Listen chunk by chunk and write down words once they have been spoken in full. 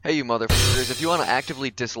Hey, you motherfuckers, if you want to actively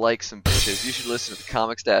dislike some bitches, you should listen to the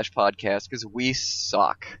Comics Dash podcast, because we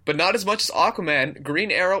suck. But not as much as Aquaman, Green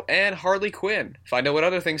Arrow, and Harley Quinn. Find out what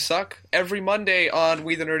other things suck every Monday on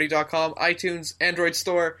WeTheNerdy.com, iTunes, Android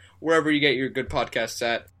Store, wherever you get your good podcasts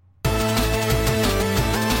at.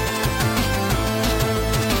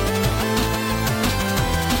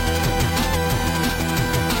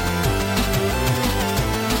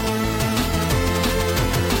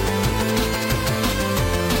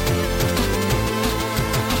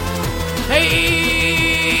 Hey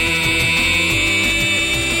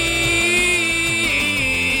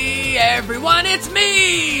everyone, it's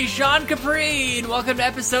me, Sean Capri, and welcome to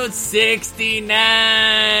episode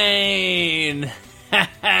 69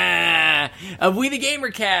 of We the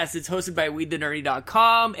Gamercast. It's hosted by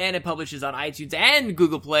WeTheNerdy.com, and it publishes on iTunes and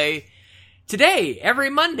Google Play. Today, every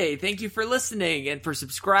Monday, thank you for listening, and for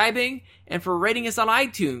subscribing, and for rating us on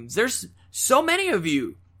iTunes. There's so many of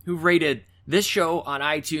you who've rated this show on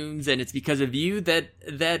iTunes, and it's because of you that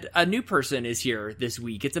a new person is here this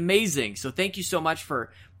week. It's amazing. So thank you so much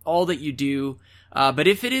for all that you do. But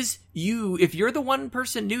if it is you, if you're the one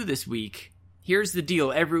person new this week, here's the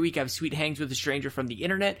deal. Every week I have sweet hangs with a stranger from the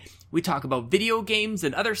internet. We talk about video games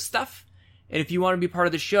and other stuff. And if you want to be part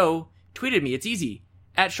of the show, tweet at me. It's easy.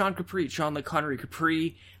 At Sean Capri, Sean like Connery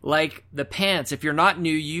Capri, like the pants. If you're not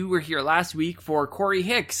new, you were here last week for Corey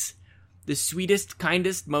Hicks, the sweetest,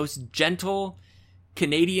 kindest, most gentle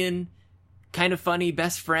Canadian, kind of funny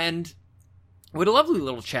best friend. What a lovely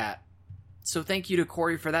little chat. So thank you to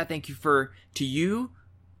Corey for that. Thank you to you,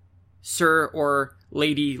 sir or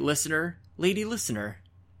lady listener. Lady listener.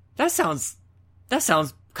 That sounds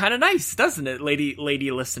kind of nice, doesn't it,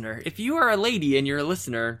 lady listener? If you are a lady and you're a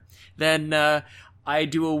listener, then I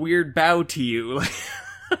do a weird bow to you.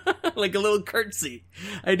 Like a little curtsy.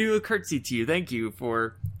 I do a curtsy to you. Thank you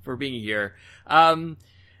for being here.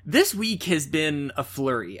 This week has been a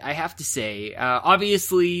flurry, I have to say.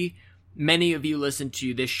 Obviously, many of you listen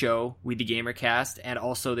to this show, We the Gamercast, and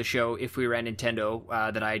also the show If We Ran Nintendo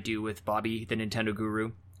that I do with Bobby, the Nintendo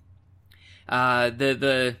Guru.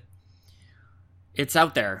 It's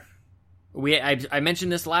out there. I mentioned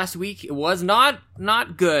this last week. It was not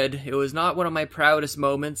good. It was not one of my proudest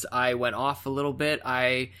moments. I went off a little bit.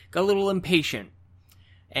 I got a little impatient.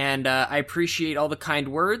 And I appreciate all the kind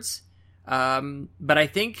words. But I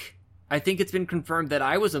think it's been confirmed that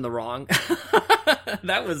I was in the wrong.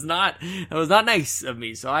 That was not nice of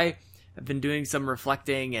me. So I have been doing some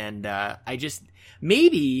reflecting, and I just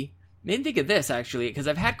maybe think of this, actually, because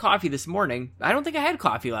I've had coffee this morning. I don't think I had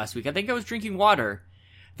coffee last week. I think I was drinking water.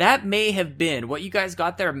 That may have been, what you guys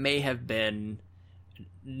got there may have been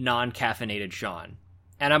non-caffeinated Sean.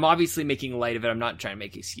 And I'm obviously making light of it. I'm not trying to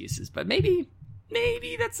make excuses, but maybe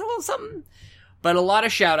that's a little something. But a lot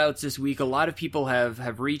of shout outs this week. A lot of people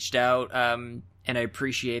have reached out, and I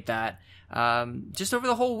appreciate that. Just over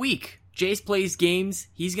the whole week, Jace Plays Games.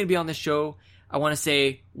 He's going to be on the show. I want to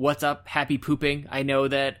say, what's up? Happy pooping. I know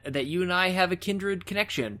that you and I have a kindred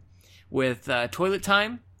connection with toilet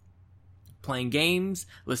time, playing games,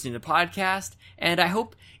 listening to podcasts, and I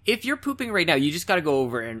hope if you're pooping right now, you just got to go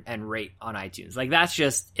over and rate on iTunes. Like,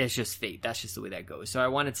 it's just fate. That's just the way that goes. So I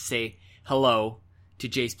wanted to say hello to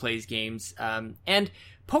Jace Plays Games, and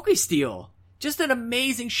Pokesteel. Just an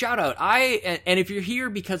amazing shout out. And if you're here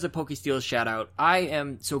because of Pokesteel's shout out, I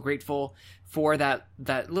am so grateful for that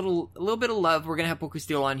little bit of love. We're gonna have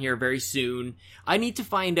Pokesteel on here very soon. I need to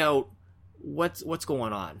find out what's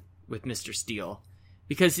going on with Mr. Steel,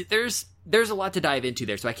 because there's a lot to dive into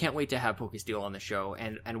there. So I can't wait to have Pokesteel on the show,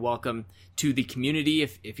 and welcome to the community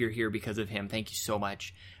if you're here because of him. Thank you so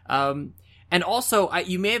much. And also,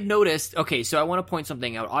 you may have noticed, okay, so I want to point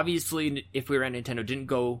something out. Obviously, If We Ran Nintendo didn't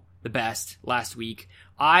go the best last week.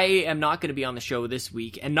 I am not going to be on the show this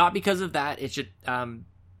week, and not because of that. It's just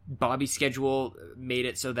Bobby's schedule made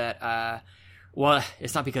it so that, well,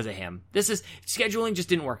 it's not because of him. Scheduling just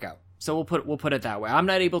didn't work out. So we'll put it that way. I'm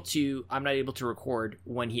not able to record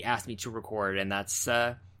when he asked me to record, and that's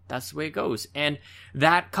the way it goes. And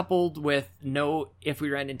that, coupled with no If We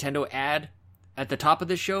Ran Nintendo ad at the top of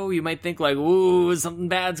the show, you might think like, ooh, something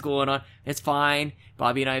bad's going on. It's fine.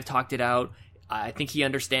 Bobby and I have talked it out. I think he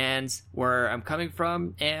understands where I'm coming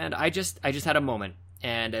from, and I just had a moment,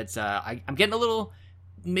 and it's I'm getting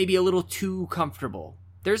maybe a little too comfortable.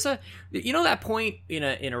 There's that point in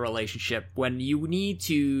a relationship when you need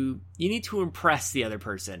to impress the other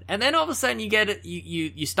person, and then all of a sudden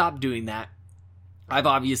you stop doing that. I've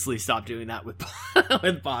obviously stopped doing that with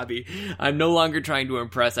Bobby. I'm no longer trying to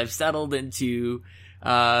impress. I've settled into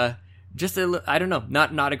just I don't know,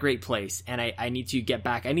 not a great place, and I need to get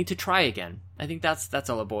back. I need to try again. I think that's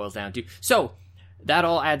all it boils down to. So that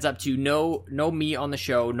all adds up to no me on the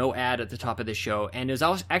show, no ad at the top of the show. And it was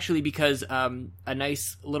also actually because a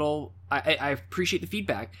nice little, I appreciate the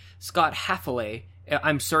feedback. Scott Haffley,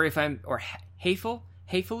 I'm sorry if I'm, or Hafele?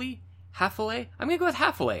 I'm going to go with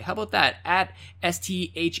Haffley. How about that? At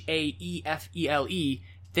STHAEFELE.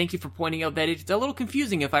 Thank you for pointing out that it's a little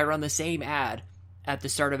confusing if I run the same ad at the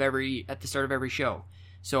start of every show.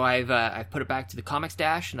 So I've put it back to the Comics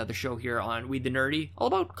Dash, another show here on We the Nerdy, all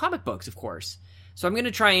about comic books, of course. So I'm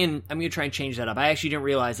gonna try and change that up. I actually didn't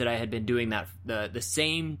realize that I had been doing that the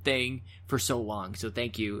same thing for so long. So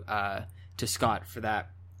thank you to Scott for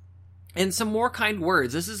that. And some more kind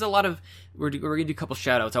words. This is a lot of, we're going to do a couple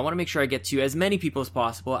shout-outs. I want to make sure I get to as many people as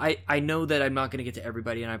possible. I know that I'm not going to get to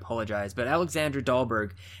everybody, and I apologize. But Alexandra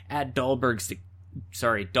Dahlberg, at Dahlberg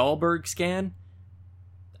Scan.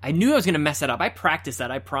 I knew I was going to mess that up. I practiced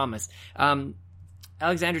that, I promise.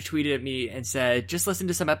 Alexandra tweeted at me and said, just listen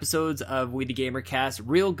to some episodes of We the Gamer Cast.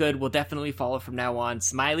 Real good. Will definitely follow from now on.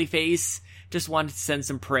 Smiley face. Just wanted to send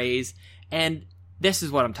some praise. And this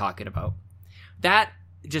is what I'm talking about. That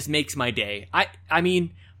just makes my day. I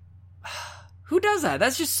mean, who does that?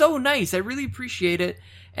 That's just so nice. I really appreciate it.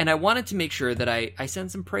 And I wanted to make sure that I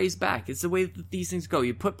send some praise back. It's the way that these things go.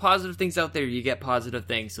 You put positive things out there, you get positive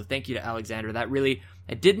things. So thank you to Alexander. That really,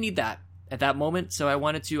 I did need that at that moment. So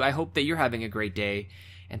I hope that you're having a great day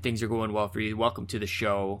and things are going well for you. Welcome to the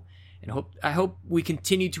show. And I hope we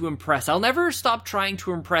continue to impress. I'll never stop trying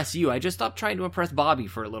to impress you. I just stopped trying to impress Bobby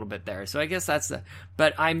for a little bit there. So I guess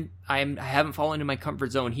but I haven't fallen into my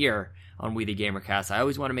comfort zone here on We the Gamercast. I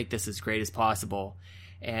always want to make this as great as possible.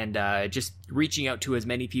 And just reaching out to as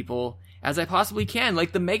many people as I possibly can,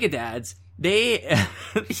 like the Mega Dads. You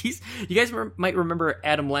guys might remember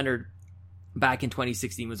Adam Leonard back in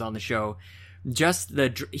 2016 was on the show.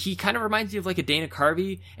 He kind of reminds me of like a Dana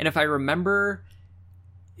Carvey. And if I remember,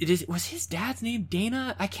 was his dad's name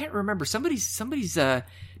Dana? I can't remember. Somebody's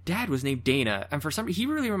dad was named Dana, and for some reason he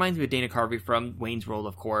really reminds me of Dana Carvey from Wayne's World,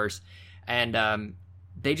 of course. And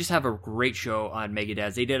they just have a great show on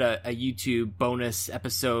Megadads. They did a YouTube bonus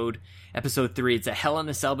episode 3. It's a Hell in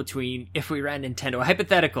a Cell between If We Ran Nintendo, a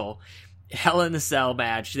hypothetical Hell in a Cell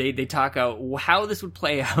match. They talk out how this would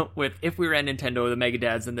play out with If We Ran Nintendo, the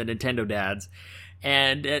Megadads and the Nintendo Dads,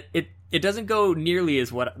 and it doesn't go nearly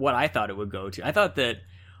as what I thought it would go to. I thought that,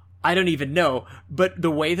 I don't even know, but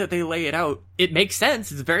the way that they lay it out, it makes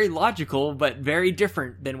sense. It's very logical, but very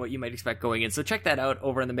different than what you might expect going in. So check that out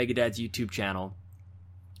over on the Megadads YouTube channel.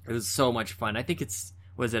 It was so much fun. I think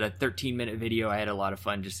was it a 13-minute video? I had a lot of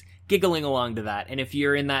fun just giggling along to that. And if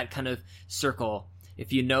you're in that kind of circle,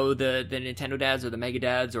 if you know the Nintendo Dads or the Mega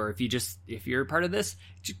Dads, or if you're part of this,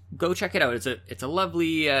 go check it out. It's a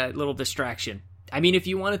lovely little distraction. I mean, if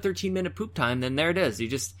you want a 13-minute poop time, then there it is. You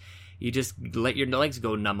just let your legs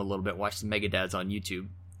go numb a little bit, watch some Mega Dads on YouTube.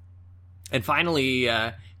 And finally,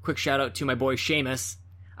 quick shout out to my boy Seamus.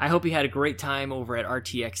 I hope you had a great time over at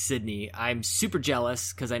RTX Sydney. I'm super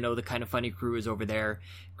jealous because I know the Kind of Funny crew is over there,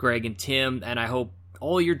 Greg and Tim, and I hope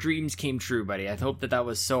all your dreams came true, buddy. I hope that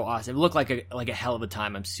was so awesome. It looked like a hell of a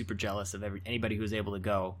time. I'm super jealous of anybody who was able to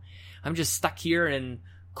go. I'm just stuck here in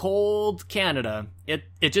cold Canada.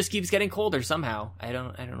 It just keeps getting colder somehow. I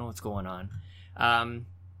don't know what's going on.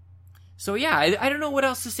 So yeah, I don't know what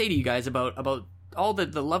else to say to you guys about all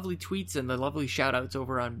the lovely tweets and the lovely shout outs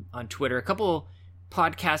over on Twitter. A couple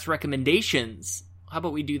podcast recommendations. How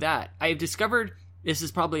about we do that? I've discovered, this is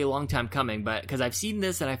probably a long time coming, but because I've seen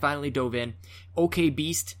this and I finally dove in, OK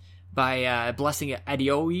Beast by Blessing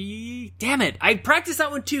Adeoye. Damn it, I practiced that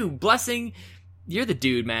one too. Blessing, you're the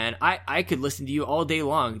dude, man. I could listen to you all day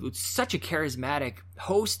long. It's such a charismatic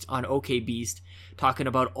host on OK Beast, talking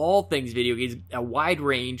about all things video games, a wide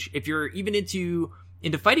range. If you're even into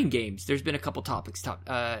fighting games, there's been a couple topics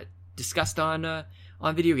discussed on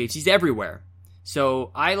video games. He's everywhere. So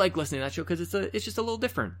I like listening to that show because it's just a little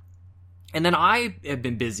different. And then I have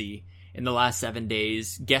been busy in the last 7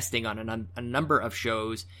 days guesting on a number of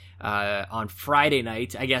shows. On Friday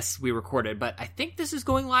night, I guess we recorded, but I think this is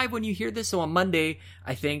going live when you hear this. So on Monday,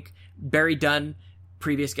 I think Barry Dunn,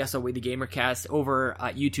 previous guest on We the Gamercast, over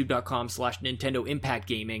at youtube.com/Nintendo Impact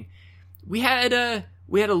Gaming, we had a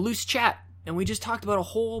loose chat and we just talked about a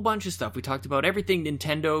whole bunch of stuff. We talked about everything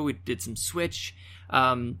Nintendo. We did some Switch.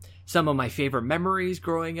 Some of my favorite memories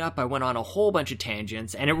growing up. I went on a whole bunch of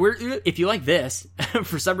tangents. And if you like this,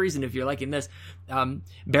 for some reason, if you're liking this,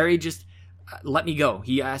 Barry just let me go.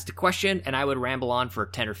 He asked a question, and I would ramble on for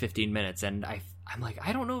 10 or 15 minutes. And I'm like,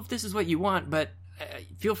 I don't know if this is what you want, but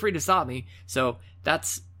feel free to stop me. So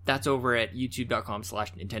that's over at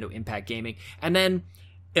youtube.com/Nintendo Impact Gaming. And then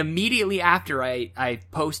immediately after I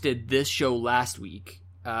posted this show last week,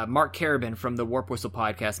 Mark Carabin from the Warp Whistle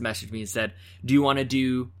podcast messaged me and said, do you want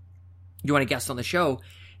to guest on the show?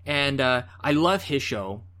 And I love his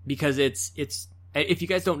show because it's if you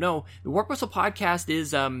guys don't know, the Warp Whistle podcast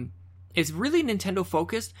is really Nintendo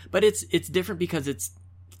focused, but it's different because it's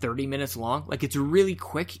 30 minutes long. Like, it's really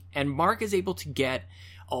quick, and Mark is able to get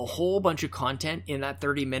a whole bunch of content in that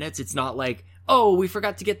 30 minutes. It's not like, oh, we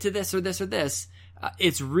forgot to get to this or this or this.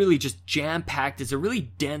 It's really just jam-packed. It's a really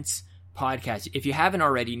dense podcast. If you haven't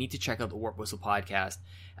already, you need to check out the Warp Whistle podcast.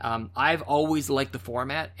 I've always liked the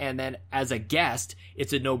format, and then as a guest,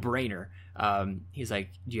 it's a no-brainer. He's like,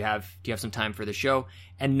 do you have some time for the show?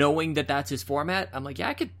 And knowing that that's his format, I'm like,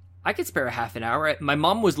 yeah, I could spare a half an hour. My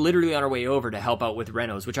mom was literally on her way over to help out with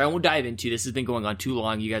Renos, which I won't dive into. This has been going on too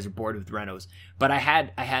long. You guys are bored with Renos, but I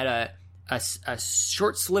had a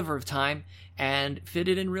short sliver of time and fit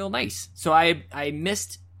it in real nice. So I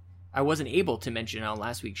wasn't able to mention it on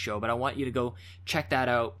last week's show, but I want you to go check that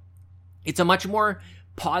out. It's a much more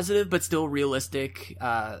positive but still realistic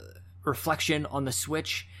reflection on the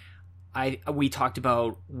Switch. We talked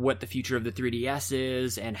about what the future of the 3DS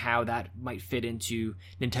is and how that might fit into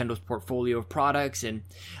Nintendo's portfolio of products, and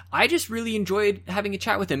I just really enjoyed having a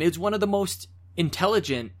chat with him. It's one of the most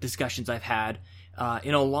intelligent discussions I've had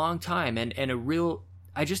in a long time, and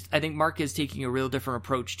I think Mark is taking a real different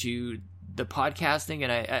approach to the podcasting,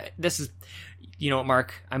 and this is, you know what,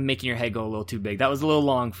 Mark, I'm making your head go a little too big. That was a little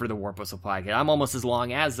long for the Warp Whistle podcast. I'm almost as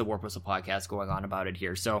long as the Warp Whistle podcast going on about it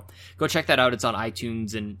here. So go check that out. It's on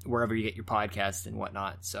iTunes and wherever you get your podcasts and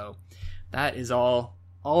whatnot. So that is all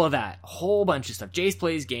of that. A whole bunch of stuff. Jace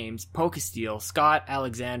Plays Games, Pokesteel, Scott,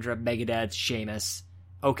 Alexandra, Megadad, Seamus,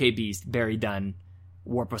 OK Beast, Barry Dunn,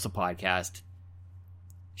 Warp Whistle podcast,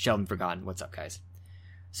 Sheldon Forgotten. What's up, guys?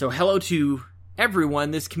 So hello to everyone.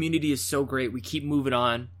 This community is so great. We keep moving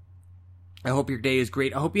on. I hope your day is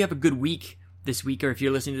great. I hope you have a good week this week, or if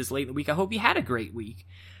you're listening to this late in the week, I hope you had a great week.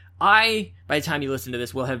 By the time you listen to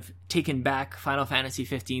this, will have taken back Final Fantasy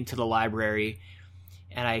 15 to the library,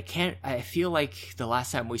 and I feel like the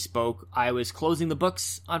last time we spoke, I was closing the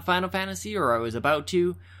books on Final Fantasy, or I was about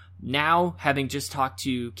to. Now, having just talked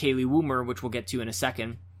to Kaylee Woomer, which we'll get to in a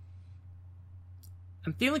second,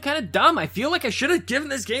 I'm feeling kind of dumb. I feel like I should have given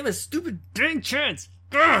this game a stupid dang chance.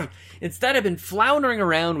 Ugh. Instead, I've been floundering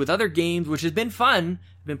around with other games, which has been fun.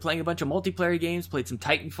 I've been playing a bunch of multiplayer games, played some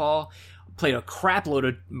Titanfall, played a crap load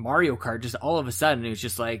of Mario Kart. Just all of a sudden, it was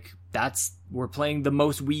just like, we're playing the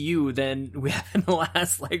most Wii U than we have in the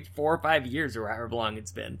last 4 or 5 years, or however long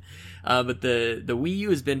it's been. But the Wii U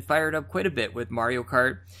has been fired up quite a bit with Mario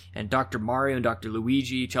Kart and Dr. Mario and Dr.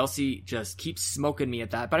 Luigi. Chelsea just keeps smoking me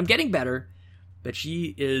at that, but I'm getting better. But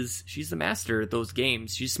she's the master at those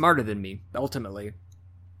games. She's smarter than me, ultimately.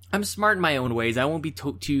 I'm smart in my own ways. I won't be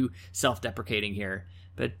too self-deprecating here.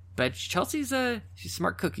 But Chelsea's she's a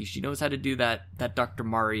smart cookie. She knows how to do that Dr.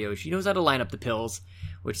 Mario. She knows how to line up the pills,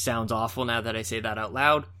 which sounds awful now that I say that out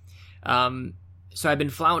loud. So I've been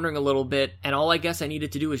floundering a little bit, and all I guess I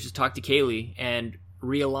needed to do was just talk to Kaylee and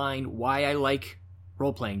realign why I like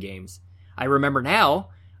role-playing games. I remember now.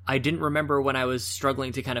 I didn't remember when I was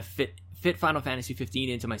struggling to kind of fit Final Fantasy 15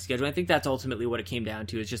 into my schedule. I think that's ultimately what it came down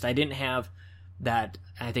to. It's just I didn't have that,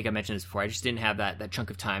 I think I mentioned this before, I just didn't have that chunk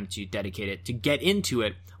of time to dedicate it, to get into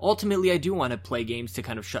it. Ultimately, I do want to play games to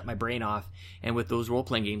kind of shut my brain off, and with those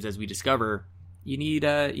role-playing games, as we discover, you need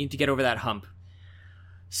to get over that hump.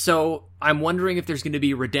 So, I'm wondering if there's going to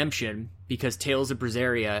be redemption, because Tales of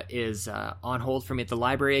Berseria is on hold for me at the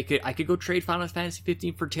library. I could go trade Final Fantasy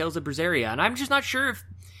 15 for Tales of Berseria, and I'm just not sure if...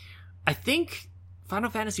 I think Final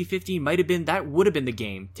Fantasy 15 would have been the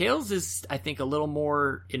game. Tales is, I think, a little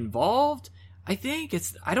more involved. I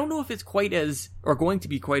don't know if it's quite as, or going to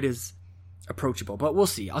be quite as approachable, but we'll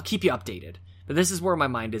see. I'll keep you updated. But this is where my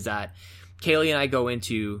mind is at. Kaylee and I go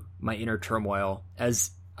into my inner turmoil,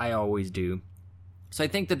 as I always do. So I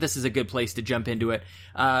think that this is a good place to jump into it.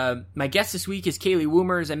 My guest this week is Kaylee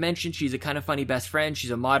Woomer. As I mentioned, she's a kind of funny best friend.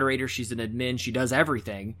 She's a moderator. She's an admin. She does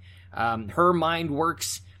everything. Her mind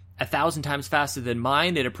works 1,000 times faster than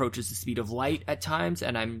mine. It approaches the speed of light at times,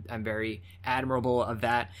 and I'm very admirable of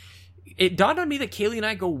that. It dawned on me that Kaylee and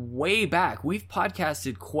I go way back. We've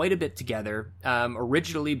podcasted quite a bit together.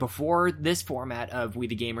 Originally, before this format of We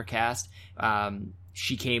the Gamer Cast,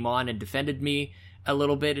 she came on and defended me a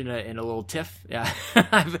little bit in a little tiff.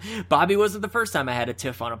 Bobby wasn't the first time I had a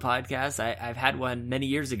tiff on a podcast. I've had one many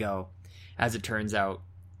years ago, as it turns out.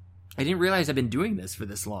 I didn't realize I've been doing this for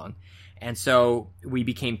this long. And so we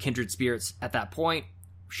became kindred spirits at that point.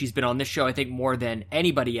 She's been on this show, I think, more than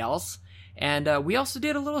anybody else. And we also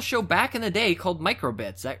did a little show back in the day called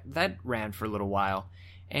Microbits. That ran for a little while.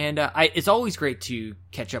 And it's always great to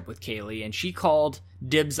catch up with Kaylee, and she called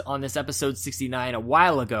dibs on this episode 69 a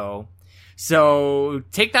while ago. So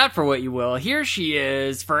take that for what you will. Here she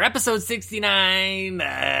is for episode 69,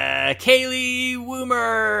 Kaylee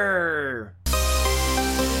Woomer.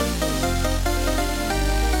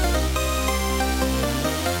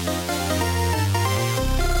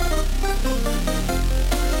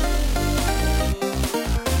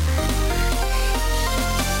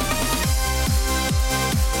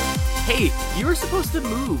 Hey, you were supposed to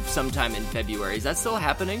move sometime in February. Is that still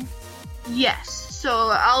happening? Yes, so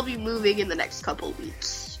I'll be moving in the next couple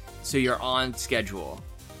weeks. So you're on schedule.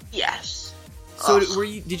 Yes. So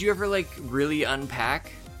did you ever like really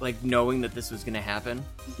unpack, like knowing that this was going to happen?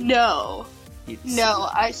 No. No,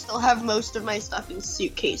 I still have most of my stuff in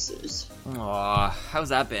suitcases. Aw, how's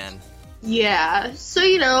that been? Yeah, so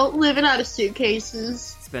living out of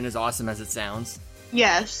suitcases. It's been as awesome as it sounds.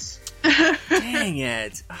 Yes. Dang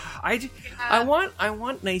it! I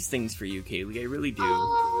want nice things for you, Kaylee. I really do.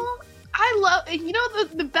 I love,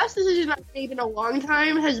 the best decision I've made in a long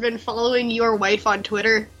time has been following your wife on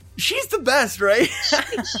Twitter. She's the best, right?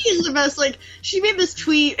 She is the best. Like, she made this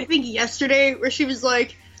tweet, I think yesterday, where she was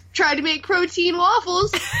like, "Tried to make protein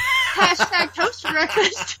waffles. Hashtag toast for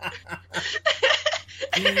breakfast."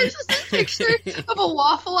 And there's just this picture of a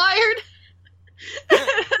waffle iron. And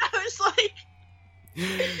I was like,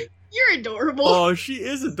 "You're adorable." Oh, she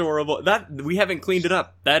is adorable. That we haven't cleaned it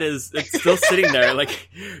up. It's still sitting there. Like,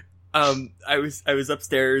 I was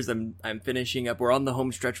upstairs. I'm finishing up. We're on the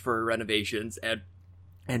home stretch for renovations,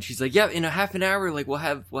 and she's like, "Yeah, in a half an hour, like we'll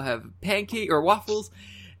have pancake or waffles."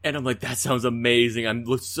 And I'm like, "That sounds amazing. I'm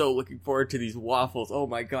so looking forward to these waffles. Oh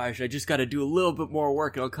my gosh, I just got to do a little bit more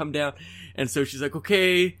work and I'll come down." And so she's like,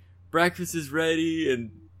 "Okay, breakfast is ready."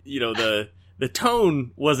 And the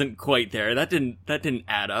tone wasn't quite there. That didn't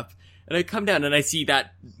add up. And I come down and I see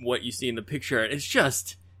what you see in the picture, and it's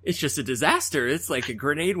just a disaster. It's like a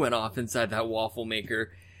grenade went off inside that waffle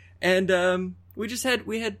maker. And we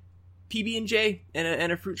had PB&J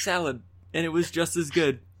and a fruit salad, and it was just as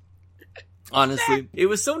good. Honestly, it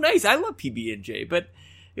was so nice. I love PB&J, but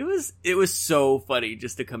it was so funny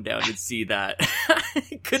just to come down and see that.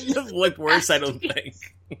 It couldn't have looked worse, I don't think.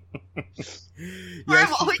 I just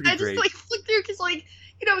like flick through because my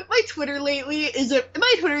Twitter lately is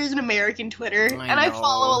an American Twitter, and I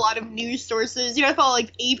follow a lot of news sources. I follow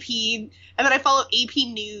like AP, and then I follow AP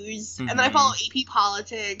News, and then I follow AP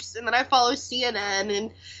Politics, and then I follow CNN,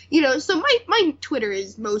 and so my Twitter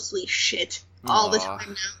is mostly shit all the time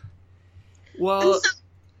now. Well, and so,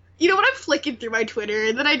 when I'm flicking through my Twitter,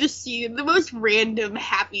 and then I just see the most random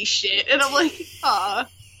happy shit, and I'm like, "Aw,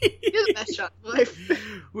 you're the best shot in life."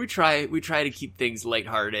 We try to keep things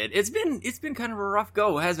lighthearted. It's been kind of a rough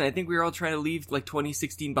go, hasn't it? I think we were all trying to leave like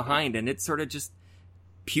 2016 behind, and it sort of just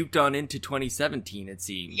puked on into 2017. It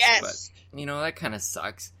seems. Yes. But that kind of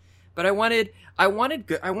sucks. But I want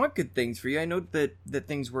good things for you. I know that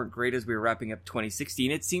things weren't great as we were wrapping up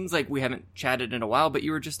 2016. It seems like we haven't chatted in a while, but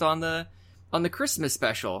you were just on the Christmas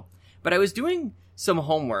special. But I was doing some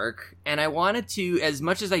homework, and I wanted to, as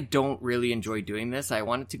much as I don't really enjoy doing this, I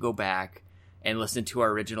wanted to go back and listen to our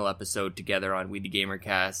original episode together on We the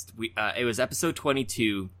Gamercast. It was episode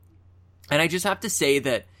 22, and I just have to say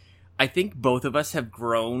that I think both of us have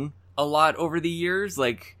grown a lot over the years.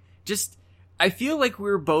 Like, I feel like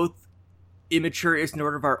we're both immature in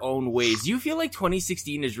sort of our own ways. Do you feel like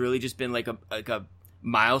 2016 has really just been like a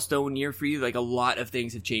milestone year for you? Like, a lot of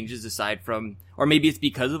things have changed aside from, or maybe it's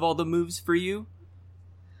because of all the moves for you?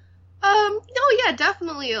 No, yeah,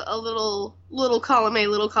 definitely a little column A,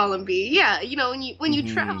 little column B. Yeah, when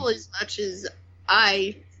you travel as much as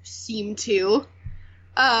I seem to,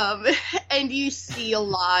 and you see a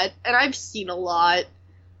lot, and I've seen a lot,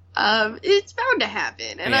 it's bound to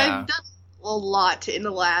happen. And I've done a lot in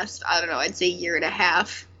the last, I don't know, I'd say year and a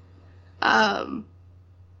half. And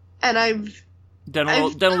I've done a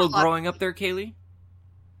little growing up there, Kaylee?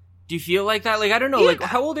 Do you feel like that? Like, I don't know, like,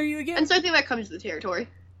 how old are you again? And so I think that comes with the territory.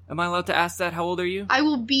 Am I allowed to ask that? How old are you? I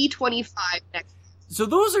will be 25 next month. So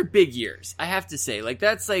those are big years, I have to say. Like,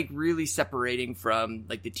 that's, like, really separating from,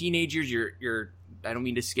 like, the teenagers. You're I don't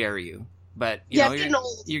mean to scare you, but, you're getting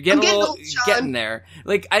old. You're getting there.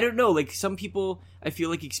 Like, I don't know, like, some people, I feel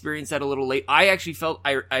like, experience that a little late. I actually felt,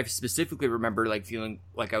 I specifically remember, like, feeling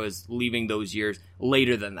like I was leaving those years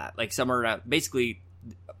later than that. Like, somewhere around, basically,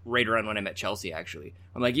 right around when I met Chelsea, actually.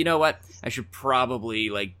 I'm like, you know what? I should probably,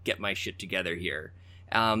 like, get my shit together here.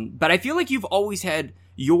 But I feel like you've always had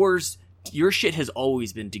your shit has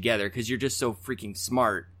always been together because you're just so freaking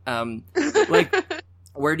smart. Like,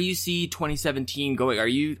 where do you see 2017 going? Are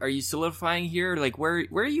you solidifying here? Like, where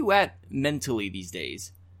are you at mentally these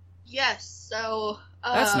days? Yes, so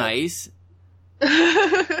That's nice.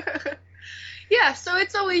 Yeah, so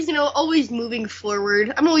it's always, always moving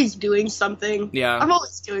forward. I'm always doing something. Yeah. I'm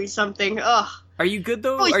always doing something. Ugh. Are you good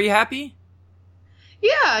though? Always- Are you happy?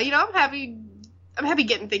 Yeah, I'm happy. I'm happy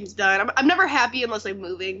getting things done. I'm never happy unless I'm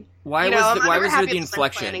moving. Why I'm why never was there happy the unless I'm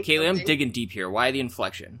inflection? planning Kaylee, I'm something. digging deep here. Why the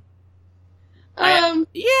inflection? I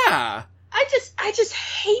Yeah. just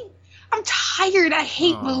hate. I'm tired. I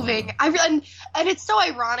hate Aw. moving. And it's so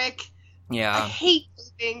ironic. I Yeah. hate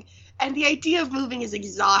moving, and the idea of moving is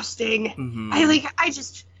exhausting. Mhm.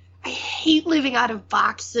 I hate living out of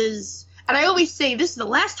boxes. And I always say, this is the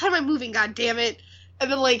last time I'm moving, god damn it.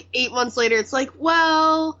 And then 8 months later, it's like,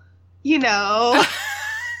 well,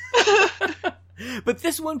 But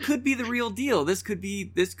this one could be the real deal. This could be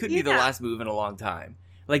the Yeah. last move in a long time.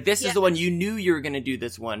 This is Yeah. the one you knew you were going to do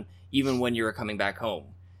this one even when you were coming back home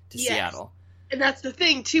to Yes. Seattle. And that's the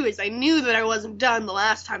thing, too, is I knew that I wasn't done the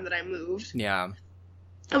last time that I moved. Yeah.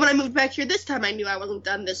 And when I moved back here this time, I knew I wasn't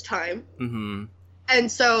done this time. Mhm. And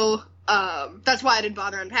so, that's why I didn't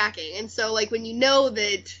bother unpacking. And so, when you know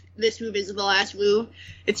that this move isn't the last move,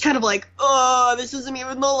 it's kind of like, oh, this isn't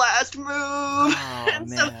even the last move. Oh And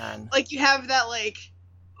so, man. you have that,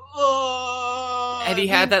 oh. Have you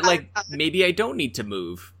had that maybe I don't need to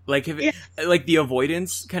move? Yeah. The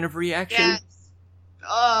avoidance kind of reaction? Yes.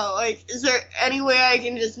 Oh, is there any way I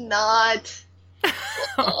can just not?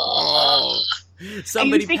 Oh.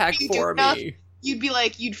 Somebody think pack you do for enough? me. You'd be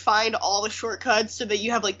you'd find all the shortcuts so that you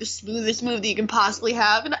have the smoothest move that you can possibly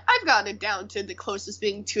have, and I've gotten it down to the closest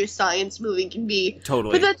thing to a science moving can be.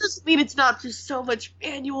 Totally. But that doesn't mean it's not just so much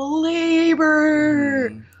manual labor.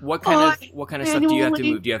 Mhm. What kind of stuff do you have to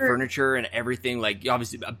move? Do you have labor. furniture and everything?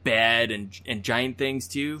 Obviously a bed and giant things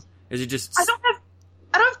too? Is it just I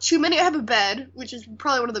don't have too many. I have a bed, which is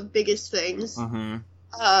probably one of the biggest things. Mhm.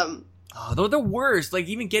 Um, they're the worst.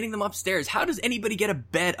 Even getting them upstairs. How does anybody get a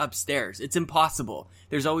bed upstairs? It's impossible.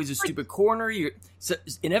 There's always a stupid corner. Inevitably,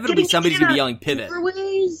 getting somebody's in gonna be and yelling pivot.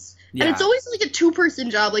 doorways. Yeah. And it's always a 2-person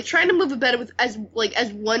job. Trying to move a bed with as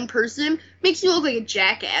one person makes you look like a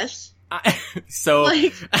jackass. So,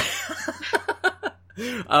 Like-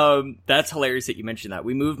 that's hilarious that you mentioned that.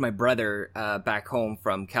 We moved my brother back home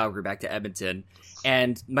from Calgary back to Edmonton,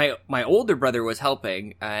 and my older brother was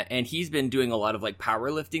helping, and he's been doing a lot of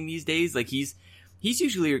powerlifting these days. He's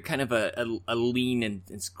usually kind of a lean and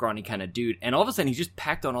scrawny kind of dude, and all of a sudden he's just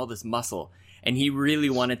packed on all this muscle, and he really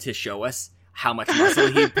wanted to show us how much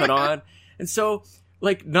muscle he put on. And so,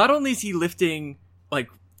 not only is he lifting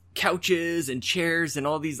couches and chairs and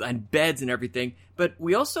all these and beds and everything, but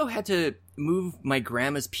we also had to move my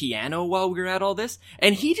grandma's piano while we were at all this,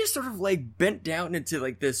 and he just sort of bent down into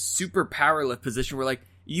this super power lift position where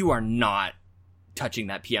you are not touching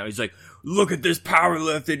that piano. He's like, look at this power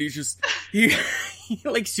lift, and he Super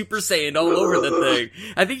Saiyan all over the thing.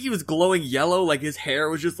 I think he was glowing yellow, his hair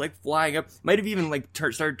was just flying up, might have even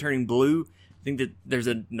started turning blue. I think that there's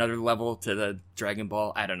another level to the Dragon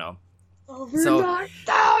Ball. I don't know. Over So-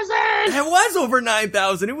 9,000! It was over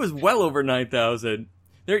 9,000. It was well over 9,000.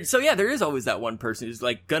 There is always that one person who's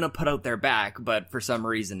gonna put out their back, but for some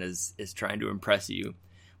reason is trying to impress you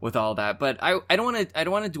with all that. But I don't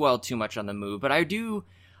want to dwell too much on the move. But I do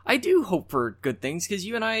hope for good things, because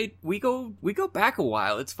you and I we go back a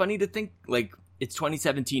while. It's funny to think it's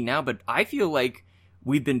 2017 now, but I feel like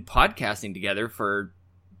we've been podcasting together for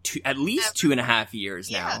at least 2.5 years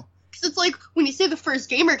now. Because it's when you say the first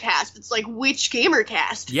Gamercast, it's which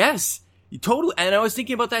Gamercast? Yes, totally. And I was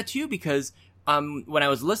thinking about that too, because when I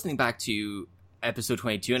was listening back to episode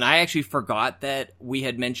 22, and I actually forgot that we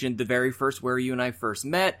had mentioned the very first where you and I first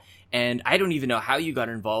met, and I don't even know how you got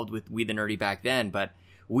involved with We the Nerdy back then, but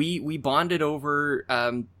we bonded over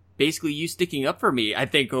basically you sticking up for me, I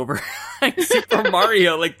think, over Super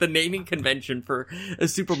Mario, the naming convention for a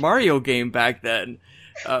Super Mario game back then,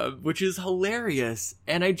 which is hilarious.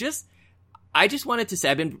 And I just wanted to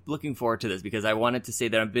say, I've been looking forward to this, because I wanted to say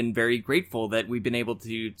that I've been very grateful that we've been able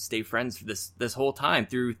to stay friends for this whole time,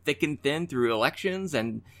 through thick and thin, through elections,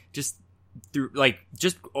 and just through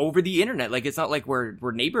just over the internet. It's not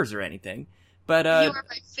we're neighbors or anything. But You are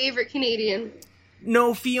my favorite Canadian.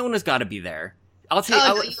 no, Fiona's got to be there. You are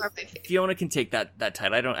my favorite. Fiona can take that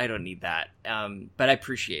title. I don't need that. But I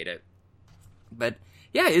appreciate it. But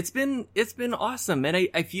yeah, it's been awesome, and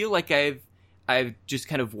I feel like I've just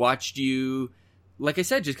kind of watched you, like I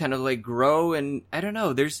said, just kind of grow, and I don't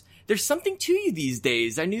know, there's something to you these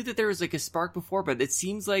days. I knew that there was a spark before, but it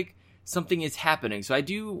seems like something is happening. So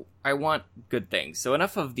I want good things. So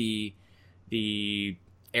enough of the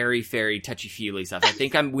airy-fairy, touchy-feely stuff. I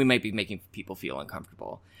think we might be making people feel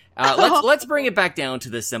uncomfortable. Let's bring it back down to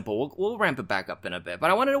the simple. We'll ramp it back up in a bit.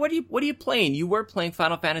 But I want to know, what are you playing? You were playing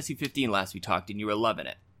Final Fantasy 15 last we talked, and you were loving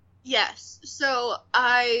it. Yes. So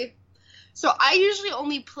I usually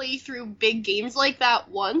only play through big games like that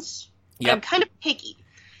once. Yep. I'm kind of picky.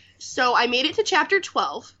 So I made it to chapter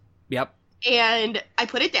 12. Yep. And I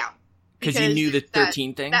put it down. Because you knew the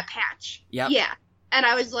 13 thing? That patch. Yep. Yeah. And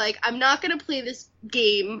I was like, I'm not going to play this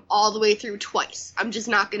game all the way through twice. I'm just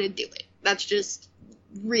not going to do it. That's just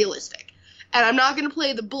realistic. And I'm not going to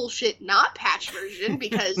play the bullshit not patch version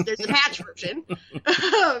because there's a patch version.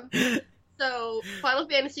 So Final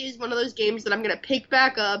Fantasy is one of those games that I'm going to pick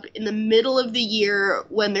back up in the middle of the year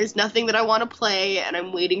when there's nothing that I want to play and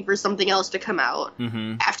I'm waiting for something else to come out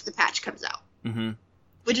after the patch comes out. Mm-hmm.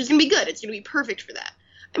 Which is going to be good. It's going to be perfect for that.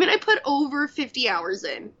 I mean, I put over 50 hours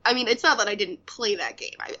in. I mean, it's not that I didn't play that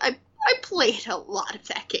game. I played a lot of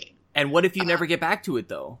that game. And what if you never get back to it,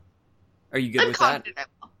 though? Are you good with that? I'm confident I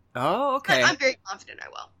will. Oh, okay. I'm very confident I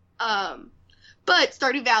will. But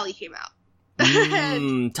Stardew Valley came out.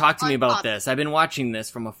 Talk to me about this. I've been watching this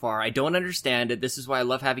from afar. I don't understand it. This is why I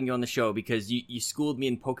love having you on the show, because you schooled me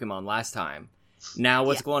in Pokemon last time. Now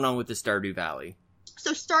what's going on with the Stardew Valley?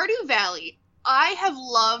 So Stardew Valley, I have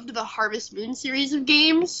loved the Harvest Moon series of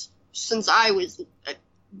games since I was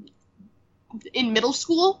in middle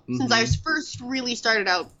school. Since I was first really started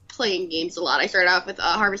out playing games a lot. I started out with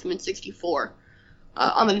Harvest Moon 64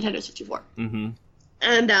 on the Nintendo 64. Mm-hmm.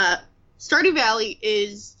 And Stardew Valley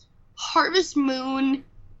is Harvest Moon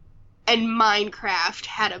and Minecraft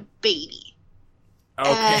had a baby.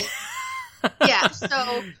 Okay. And, yeah, so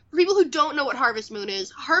for people who don't know what Harvest Moon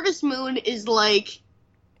is like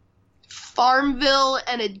Farmville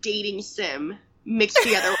and a dating sim mixed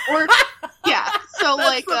together. Or, yeah, so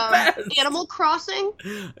like Animal Crossing.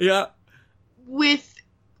 Yeah. With,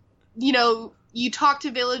 you talk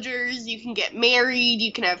to villagers, you can get married,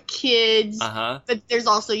 you can have kids, but there's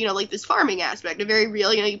also, like this farming aspect, a very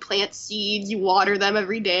real, you plant seeds, you water them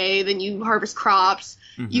every day, then you harvest crops,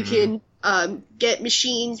 you can get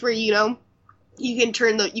machines where, you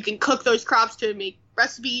can cook those crops to make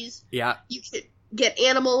recipes, you can get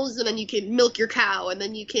animals, and then you can milk your cow, and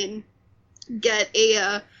then you can get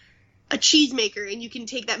a cheese maker, and you can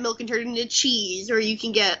take that milk and turn it into cheese, or you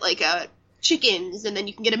can get like chickens, and then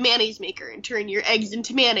you can get a mayonnaise maker and turn your eggs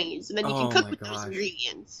into mayonnaise, and then you can cook with those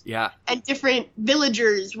ingredients. Yeah. And different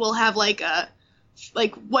villagers will have like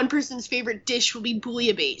one person's favorite dish will be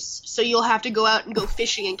bouillabaisse, so you'll have to go out and go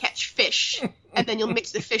fishing and catch fish, and then you'll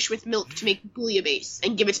mix the fish with milk to make bouillabaisse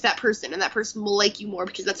and give it to that person, and that person will like you more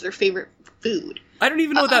because that's their favorite food. I don't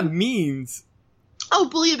even know what that means. Oh,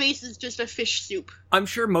 bouillabaisse is just a fish soup. I'm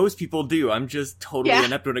sure most people do. I'm just totally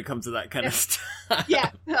inept when it comes to that kind of stuff.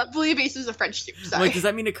 Yeah, bouillabaisse is a French soup. Sorry. Like, does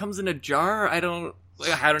that mean it comes in a jar? I don't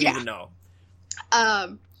even know.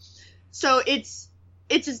 So it's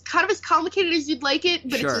as kind of as complicated as you'd like it,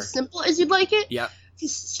 but it's as simple as you'd like it. Yeah.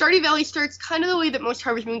 Stardew Valley starts kind of the way that most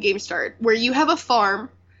Harvest Moon games start, where you have a farm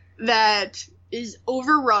that is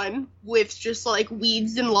overrun with just like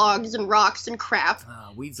weeds and logs and rocks and crap.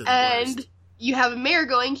 Weeds are the worst. You have a mayor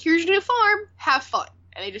going, here's your new farm, have fun.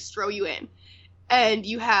 And they just throw you in. And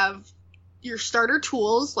you have your starter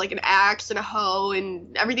tools, like an axe and a hoe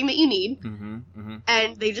and everything that you need.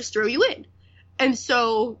 And they just throw you in. And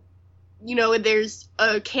so, there's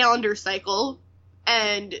a calendar cycle,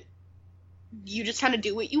 and you just kind of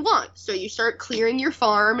do what you want. So you start clearing your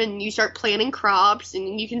farm, and you start planting crops,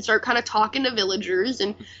 and you can start kind of talking to villagers,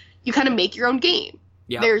 and you kind of make your own game.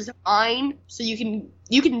 Yep. There's a mine, so you can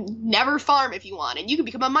never farm if you want, and you can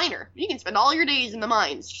become a miner. You can spend all your days in the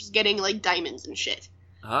mines just getting like diamonds and shit.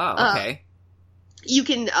 Oh, okay. You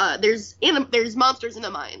can there's monsters in the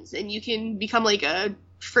mines, and you can become like a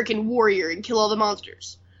freaking warrior and kill all the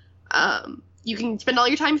monsters. You can spend all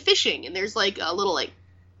your time fishing, and there's like a little like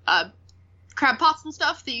crab pots and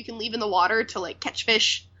stuff that you can leave in the water to like catch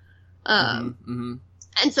fish.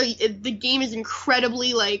 And so the game is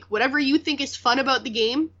incredibly, like, whatever you think is fun about the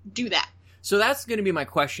game, do that. So that's going to be my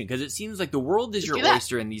question, because it seems like the world is your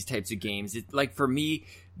oyster in these types of games. Like, for me,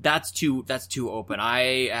 that's too open.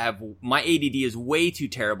 My ADD is way too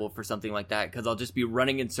terrible for something like that, because I'll just be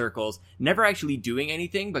running in circles, never actually doing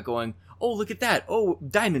anything, but going, oh, look at that. Oh,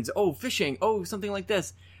 diamonds. Oh, fishing. Oh, something like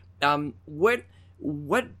this. What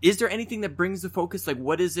is there anything that brings the focus? Like,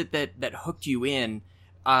 what is it that hooked you in?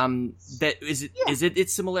 Is it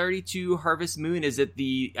its similarity to Harvest Moon? Is it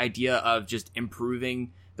the idea of just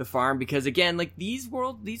improving the farm? Because again, like these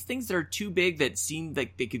things that are too big that seem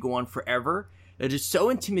like they could go on forever, they're just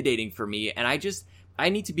so intimidating for me. And I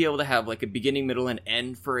need to be able to have like a beginning, middle, and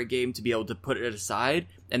end for a game to be able to put it aside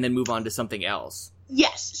and then move on to something else.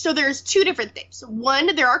 Yes, so there's two different things.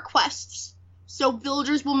 One, there are quests. So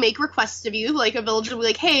villagers will make requests of you. Like a villager will be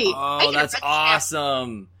like, hey, I Oh, need a that's red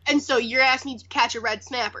awesome. snapper. And so you're asking me to catch a red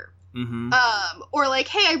snapper. Mm-hmm. Or like,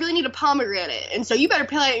 hey, I really need a pomegranate. And so you better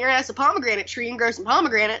plant your ass a pomegranate tree and grow some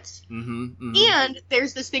pomegranates. Mm-hmm. Mm-hmm. And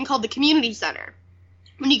there's this thing called the community center.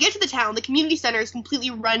 When you get to the town, the community center is completely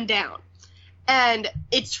run down. And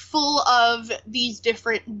it's full of these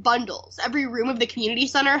different bundles. Every room of the community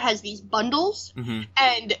center has these bundles. Mm-hmm.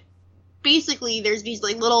 And basically there's these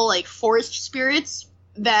like little like forest spirits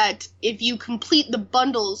that if you complete the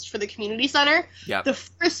bundles for the community center, Yep. the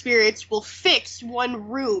forest spirits will fix one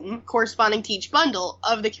room corresponding to each bundle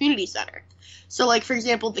of the community center. So like for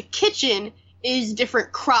example, the kitchen is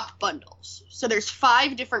different crop bundles. So there's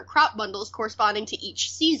 5 different crop bundles corresponding to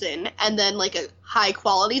each season, and then like a high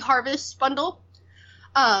quality harvest bundle.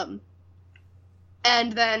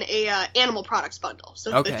 And then a animal products bundle.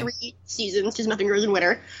 So Okay. the 3 seasons, because nothing grows in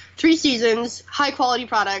winter. 3 seasons, high quality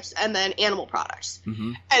products, and then animal products.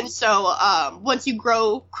 Mm-hmm. And so once you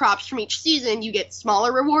grow crops from each season, you get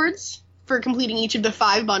smaller rewards for completing each of the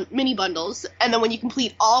 5 mini bundles. And then when you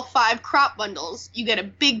complete all 5 crop bundles, you get a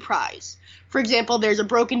big prize. For example, there's a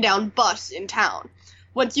broken down bus in town.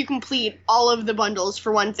 Once you complete all of the bundles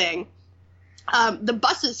for one thing, the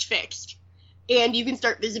bus is fixed, and you can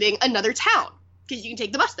start visiting another town, because you can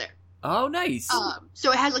take the bus there. Oh, nice.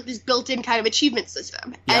 So it has like this built-in kind of achievement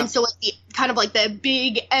system. Yeah. And so like the kind of like the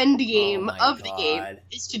big end game my of the game God.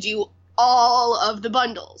 is to do all of the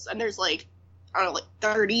bundles. And there's like, I don't know, like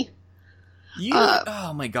 30.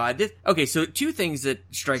 Oh my god. Okay, so 2 things that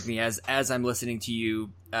strike me as I'm listening to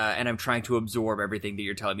you and I'm trying to absorb everything that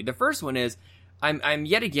you're telling me. The first one is I'm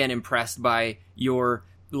yet again impressed by your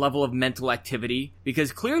level of mental activity,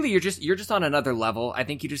 because clearly you're just on another level. I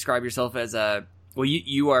think you describe yourself as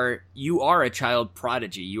you are a child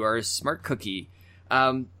prodigy. You are a smart cookie.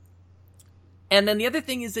 And then the other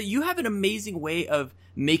thing is that you have an amazing way of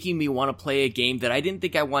making me want to play a game that I didn't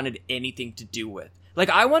think I wanted anything to do with. Like,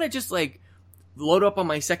 I want to just like load up on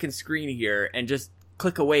my second screen here and just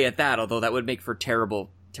click away at that, although that would make for terrible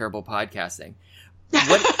podcasting.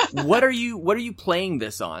 What are you playing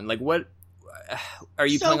this on? Like, what are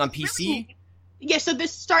you playing on PC? Yeah, so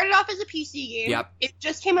this started off as a PC game. Yep. It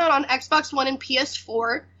just came out on Xbox One and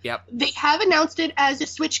PS4. Yep. They have announced it as a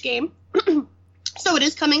Switch game. So it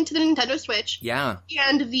is coming to the Nintendo Switch. Yeah.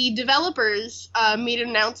 And the developers made an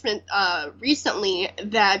announcement recently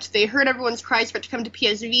that they heard everyone's cries for it to come to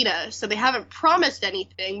PS Vita, so they haven't promised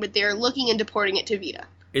anything, but they're looking into porting it to Vita.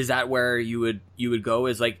 Is that where you would go?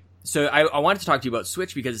 Is like, so I wanted to talk to you about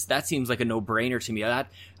Switch, because that seems like a no-brainer to me.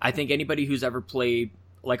 I think anybody who's ever played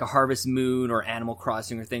like a Harvest Moon or Animal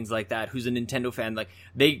Crossing or things like that, who's a Nintendo fan, like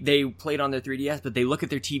they played on their 3DS, but they look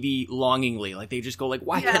at their TV longingly. Like, they just go like,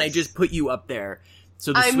 why can't I just put you up there?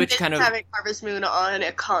 So the Switch kind of having Harvest Moon on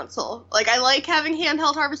a console. Like, I like having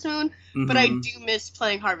handheld Harvest Moon, but I do miss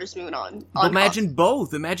playing Harvest Moon on imagine console.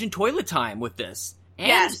 both. Imagine toilet time with this.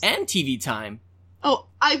 And TV time. Oh,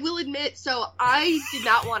 I will admit, so I did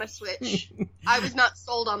not want a Switch. I was not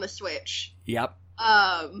sold on the Switch. Yep.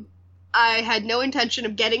 I had no intention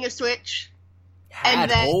of getting a Switch. Here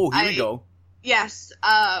we go. Yes.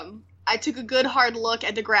 I took a good hard look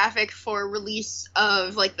at the graphic for release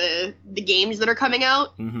of like the games that are coming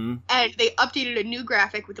out, Mm-hmm. and they updated a new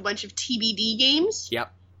graphic with a bunch of TBD games.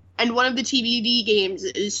 Yep. And one of the TBD games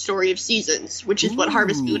is Story of Seasons, which is what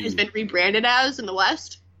Harvest Moon has been rebranded as in the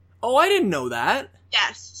West. Oh, I didn't know that.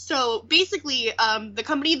 Yes. So basically,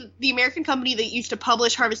 the American company that used to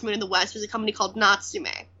publish Harvest Moon in the West was a company called Natsume.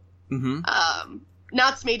 Mm-hmm.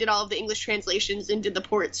 Natsume did all of the English translations and did the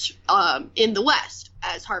ports in the West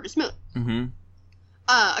as Harvest Moon. Mm-hmm.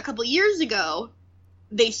 A couple of years ago,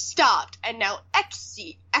 they stopped, and now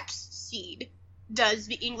Xseed does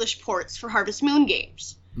the English ports for Harvest Moon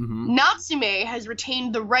games. Mm-hmm. Natsume has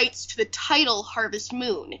retained the rights to the title Harvest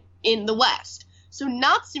Moon in the West. So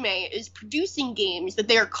Natsume is producing games that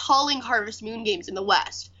they are calling Harvest Moon games in the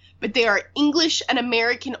West, but they are English and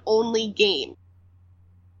American only games.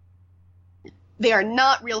 They are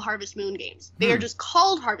not real Harvest Moon games. They are just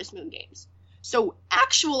called Harvest Moon games. So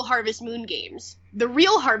actual Harvest Moon games, the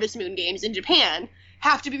real Harvest Moon games in Japan,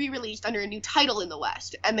 have to be released under a new title in the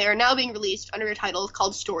West, and they are now being released under a title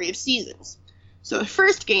called Story of Seasons. So the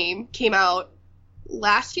first game came out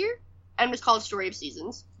last year and was called Story of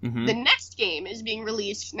Seasons. Mm-hmm. The next game is being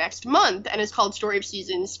released next month and is called Story of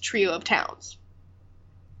Seasons Trio of Towns.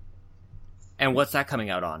 And what's that coming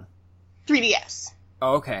out on? 3DS.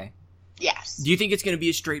 Oh, okay. Yes. Do you think it's going to be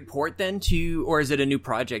a straight port then or is it a new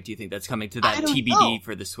project, do you think, that's coming to that I don't TBD know.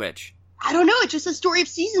 for the Switch? I don't know. It just says Story of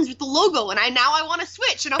Seasons with the logo, and I want to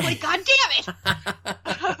Switch, and I'm like, God damn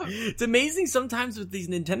it! It's amazing sometimes with these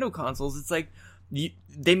Nintendo consoles. It's like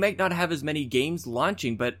they might not have as many games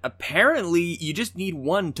launching, but apparently you just need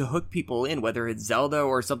one to hook people in, whether it's Zelda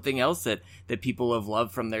or something else that people have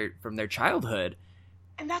loved from their childhood.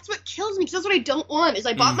 And that's what kills me, because that's what I don't want, is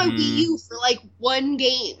I bought my Wii U for, like, one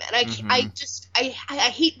game, and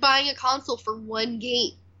I hate buying a console for one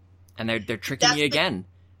game. And they're tricking you again.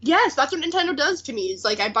 Yes, that's what Nintendo does to me, is,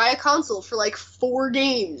 like, I buy a console for, like, 4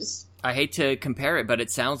 games. I hate to compare it, but it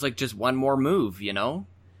sounds like just one more move, you know?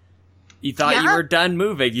 You thought you were done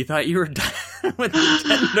moving. You thought you were done with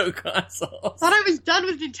Nintendo consoles. I thought I was done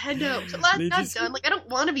with Nintendo. Not done. Like, I don't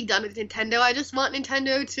want to be done with Nintendo. I just want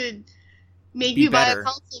Nintendo to make you buy a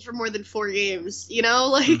console for more than 4 games. You know,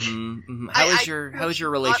 like. Mm-hmm. How's your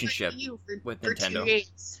relationship with for Nintendo? 2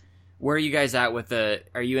 games. Where are you guys at with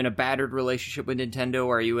are you in a battered relationship with Nintendo,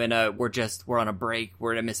 or are you in we're on a break,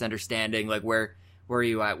 we're in a misunderstanding? Like, where are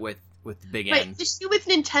you at with the big Right, N? the issue with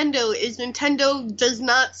Nintendo is Nintendo does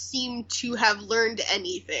not seem to have learned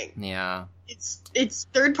anything. Yeah. Its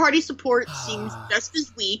third-party support seems just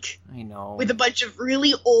as weak. I know. With a bunch of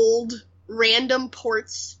really old, random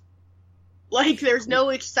ports. Like, there's no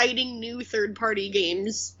exciting new third-party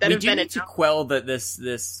games that have been need to quell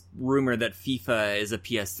this rumor that FIFA is a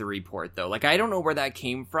PS3 port, though. Like, I don't know where that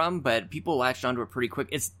came from, but people latched onto it pretty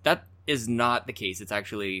quick. That is not the case. It's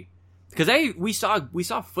actually... Because we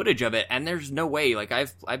saw footage of it, and there's no way. Like,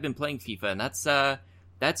 I've been playing FIFA, and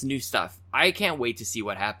that's new stuff. I can't wait to see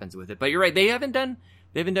what happens with it. But you're right, they haven't done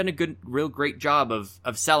a real great job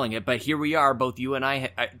of selling it. But here we are, both you and I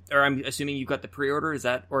or I'm assuming you got the pre-order. Is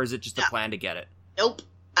it just a plan to get it? Nope,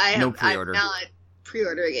 I'm not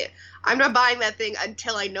pre-ordering it. I'm not buying that thing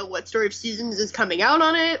until I know what Story of Seasons is coming out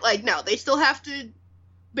on it. Like, no, they still have to.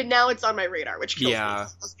 But now it's on my radar, which kills me. It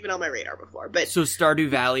wasn't even on my radar before. But so Stardew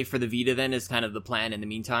Valley for the Vita then is kind of the plan in the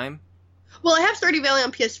meantime? Well, I have Stardew Valley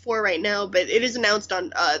on PS4 right now, but it is announced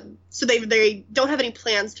on... so they don't have any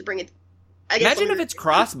plans to bring it... Imagine if it's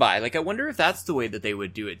cross-buy. Like, I wonder if that's the way that they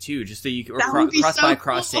would do it, too. Just so you could... cross-buy,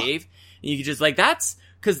 cross-save. And you could just, like, that's...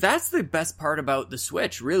 Because that's the best part about the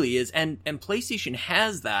Switch, really, is... And PlayStation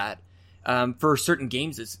has that for certain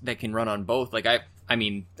games that can run on both. Like, I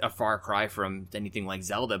mean, a far cry from anything like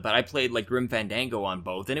Zelda, but I played, like, Grim Fandango on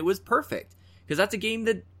both, and it was perfect. Because that's a game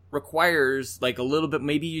that requires, like, a little bit...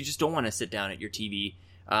 Maybe you just don't want to sit down at your TV,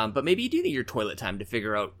 but maybe you do need your toilet time to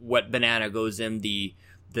figure out what banana goes in the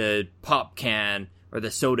pop can, or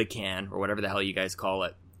the soda can, or whatever the hell you guys call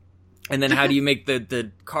it. And then how do you make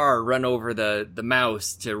the car run over the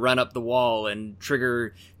mouse to run up the wall and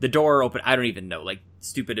trigger the door open? I don't even know. Like,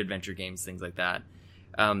 stupid adventure games, things like that.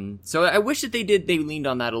 So I wish that they leaned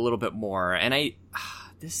on that a little bit more. And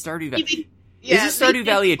this Stardew Valley... is this Stardew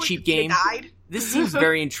Valley a cheap game? This seems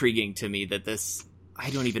very intriguing to me that this... I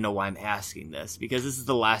don't even know why I'm asking this, because this is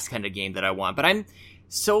the last kind of game that I want. But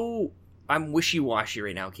I'm wishy-washy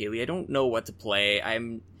right now, Kaylee. I don't know what to play.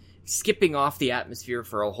 I'm skipping off the atmosphere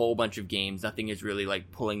for a whole bunch of games. Nothing is really,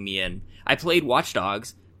 like, pulling me in. I played Watch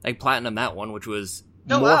Dogs. I platinumed that one, which was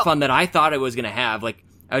more fun than I thought I was going to have. Like,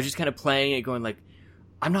 I was just kind of playing it going, like,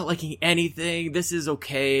 I'm not liking anything. This is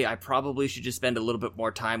okay. I probably should just spend a little bit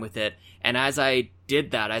more time with it. And as I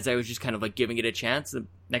did that, as I was just kind of, like, giving it a chance, the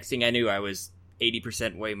next thing I knew, I was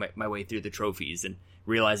 80% my way through the trophies and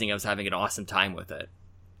realizing I was having an awesome time with it.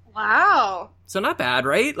 Wow. So not bad,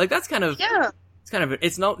 right? Like, that's kind of... Yeah.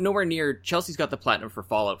 It's nowhere near... Chelsea's got the platinum for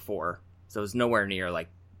Fallout 4, so it's nowhere near, like,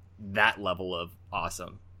 that level of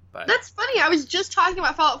awesome. But that's funny. I was just talking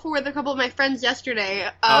about Fallout 4 with a couple of my friends yesterday.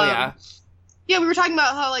 Oh, yeah? Yeah, we were talking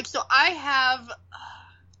about how, like, so I have...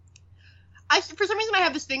 for some reason, I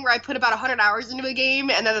have this thing where I put about 100 hours into a game,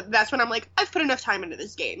 and then that's when I'm like, I've put enough time into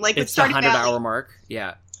this game. Like, it's the 100-hour mark?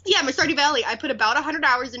 Yeah. Yeah, my Stardew Valley, I put about 100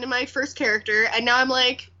 hours into my first character, and now I'm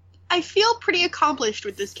like, I feel pretty accomplished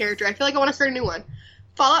with this character. I feel like I want to start a new one.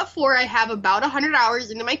 Fallout 4, I have about 100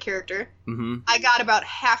 hours into my character. Mm-hmm. I got about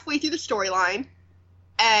halfway through the storyline,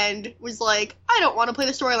 and was like, I don't want to play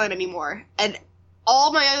the storyline anymore. And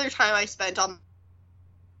all my other time I spent on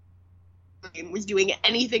the game was doing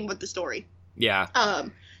anything but the story. Yeah.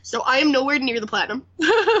 So I am nowhere near the platinum.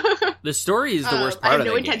 The story is the worst part of the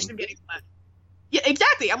game. I have no intention of getting the platinum. Yeah,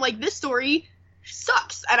 exactly. I'm like, this story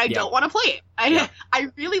sucks, and I don't want to play it. I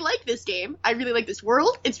really like this game. I really like this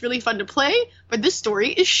world. It's really fun to play, but this story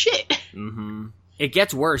is shit. Mm-hmm. It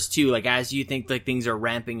gets worse too. Like as you think like things are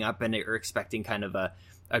ramping up and you're expecting kind of a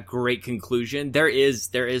great conclusion, there is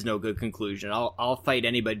no good conclusion. I'll fight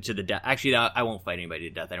anybody to the death. Actually, I won't fight anybody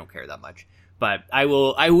to death. I don't care that much. But I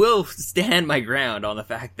will stand my ground on the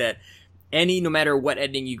fact that no matter what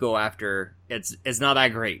ending you go after, it's not that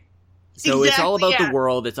great. So it's all about the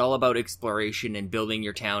world. It's all about exploration and building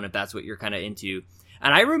your town if that's what you're kind of into.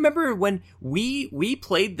 And I remember when we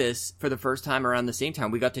played this for the first time around the same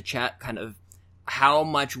time, we got to chat kind of how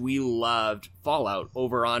much we loved Fallout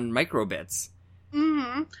over on Microbits.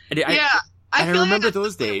 Mm-hmm. I remember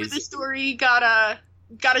those days. The story got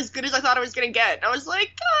as good as I thought it was going to get. I was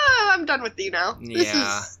like, I'm done with you now. We're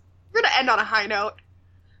going to end on a high note.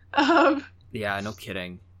 Yeah, no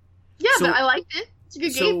kidding. Yeah, but I liked it. It's a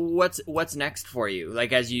good game. So what's next for you?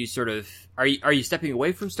 Like, as you sort of are you stepping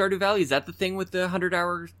away from Stardew Valley? Is that the thing with the 100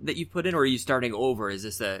 hours that you put in, or are you starting over? Is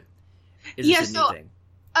this a new thing?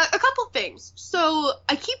 A couple things. So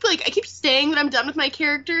I keep saying that I'm done with my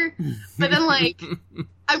character, but then like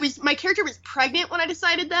my character was pregnant when I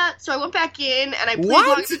decided that, so I went back in and I played long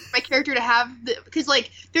enough for my character to have because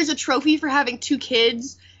like there's a trophy for having 2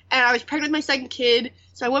 kids, and I was pregnant with my second kid,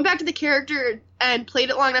 so I went back to the character and played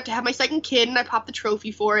it long enough to have my second kid, and I popped the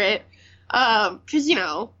trophy for it, because you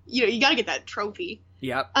gotta get that trophy.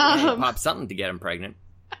 Yep. You pop something to get him pregnant.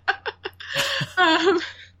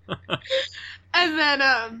 And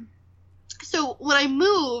then, so when I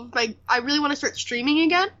move, I really want to start streaming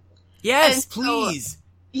again. Yes, please.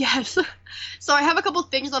 Yes. So I have a couple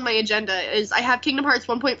things on my agenda. I have Kingdom Hearts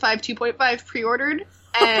 1.5, 2.5 pre-ordered,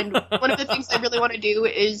 and one of the things I really want to do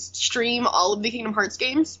is stream all of the Kingdom Hearts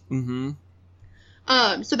games. Mm-hmm.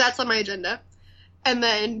 So that's on my agenda. And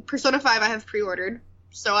then Persona 5 I have pre-ordered.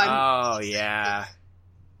 So I'm... Oh, yeah.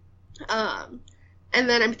 And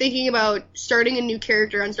then I'm thinking about starting a new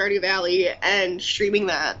character on Stardew Valley and streaming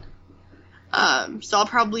that. So I'll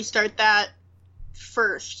probably start that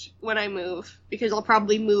first when I move, because I'll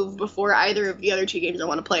probably move before either of the other 2 games I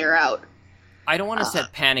want to play are out. I don't want to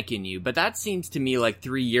set panic in you, but that seems to me like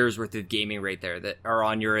 3 years worth of gaming right there that are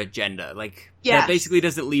on your agenda. Like, that basically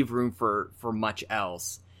doesn't leave room for much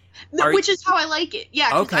else. Which is how I like it. Yeah,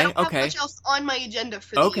 because I don't have okay. much else on my agenda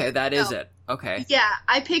for the year. That is it. Okay. Yeah,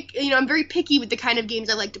 I'm very picky with the kind of games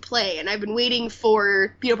I like to play, and I've been waiting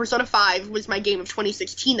for, Persona 5 was my game of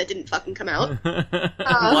 2016 that didn't fucking come out. A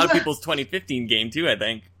lot of people's 2015 game, too, I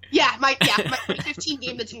think. Yeah, my 2015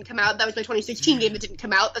 game that didn't come out, that was my 2016 game that didn't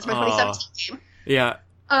come out, that's my 2017 game. Yeah.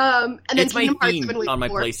 And then it's Kingdom my Hearts theme I've been waiting on my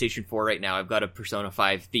for. PlayStation 4 right now. I've got a Persona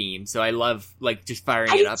 5 theme, so I love just firing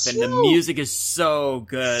it up, too. and the music is so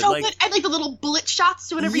good. So good, and the little bullet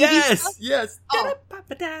shots whenever you do stuff. Yes. Oh.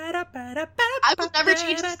 I will never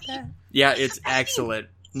change the theme. Yeah, it's excellent.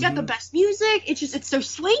 It's got the best music. It's so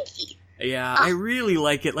swanky. Yeah, I really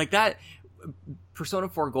like it. Like that. Persona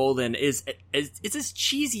 4 Golden it's as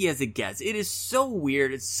cheesy as it gets. It is so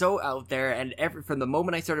weird. It's so out there. And from the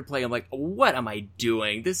moment I started playing, I'm like, what am I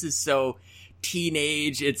doing? This is so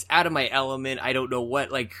teenage. It's out of my element. I don't know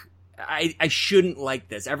what, I shouldn't like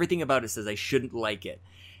this. Everything about it says I shouldn't like it.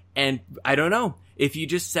 And I don't know. If you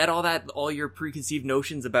just set all your preconceived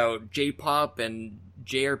notions about J-pop and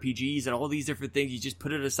JRPGs and all these different things, you just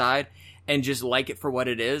put it aside and just like it for what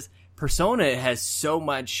it is. Persona has so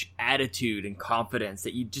much attitude and confidence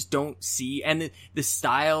that you just don't see, and the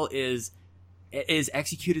style is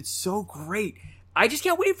executed so great. I just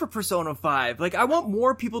can't wait for Persona 5. Like, I want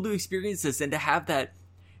more people to experience this and to have that.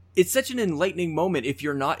 It's such an enlightening moment if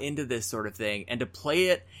you're not into this sort of thing, and to play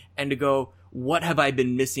it and to go, what have I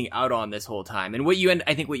been missing out on this whole time? And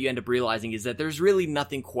I think what you end up realizing is that there's really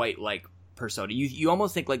nothing quite like Persona. You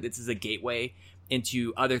almost think like this is a gateway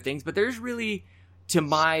into other things, but there's really, to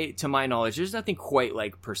my knowledge, there's nothing quite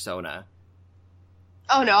like Persona.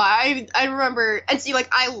 Oh no, I remember, and see,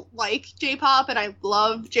 I like J-pop and I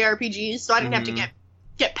love JRPGs, so I didn't have to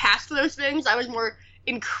get past those things. I was more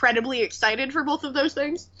incredibly excited for both of those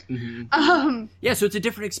things. Mm-hmm. Yeah, so it's a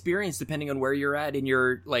different experience depending on where you're at in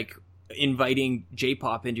your inviting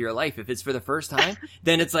J-pop into your life. If it's for the first time,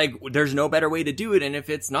 then it's there's no better way to do it. And if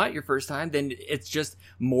it's not your first time, then it's just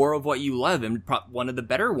more of what you love, and one of the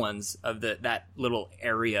better ones of that little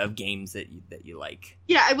area of games that you like.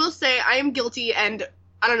 Yeah, I will say I am guilty, and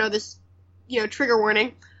I don't know this, trigger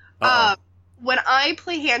warning. When I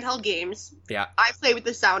play handheld games, I play with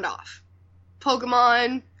the sound off.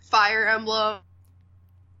 Pokemon, Fire Emblem,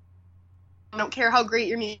 I don't care how great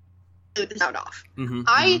your music is, with the sound off.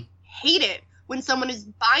 I hate it when someone is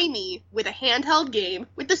by me with a handheld game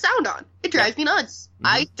with the sound on. It drives me nuts.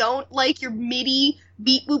 I don't like your MIDI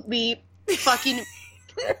beep boop beep fucking.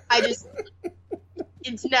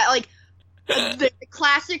 It's not The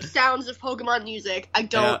classic sounds of Pokemon music, I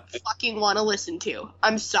don't fucking want to listen to.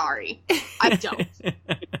 I'm sorry. I don't.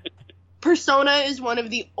 Persona is one of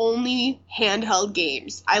the only handheld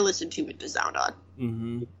games I listen to with the sound on.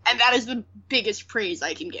 Mm-hmm. And that is the biggest praise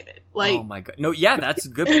I can give it. Like, oh my god. No, yeah, that's a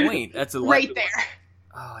good point. That's right there.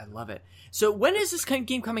 Oh, I love it. So when is this kind of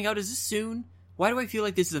game coming out? Is this soon? Why do I feel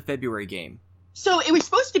like this is a February game? So it was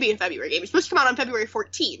supposed to be a February game. It was supposed to come out on February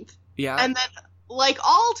 14th. Yeah. And then, like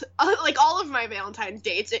all of my Valentine's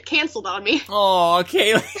dates, it canceled on me. Oh,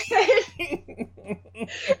 okay. And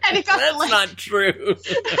it got That's not true.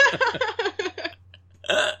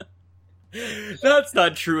 That's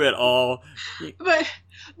not true at all. But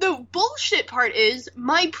the bullshit part is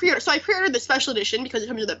my pre-order. So I pre-ordered the special edition because it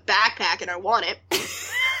comes with a backpack and I want it.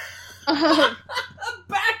 A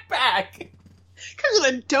backpack. Comes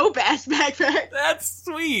with a dope ass backpack. That's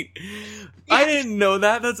sweet. Yeah. I didn't know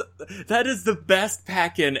that. That is the best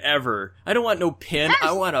pack-in ever. I don't want no pin. Yes.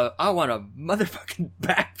 I want a motherfucking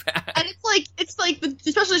backpack. And it's like the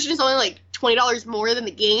special edition is only like $20 more than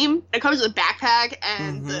the game. It comes with a backpack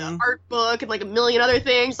and the art book and like a million other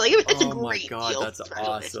things. Like it's a great deal. Oh my god, that's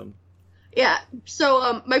awesome. Yeah.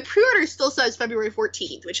 So my pre-order still says February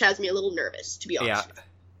 14th, which has me a little nervous, to be honest.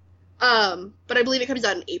 Yeah. But I believe it comes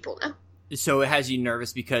out in April now. So it has you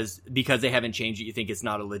nervous because they haven't changed it. You think it's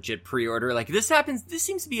not a legit pre-order. Like this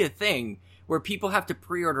seems to be a thing where people have to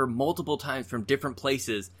pre-order multiple times from different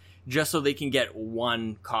places just so they can get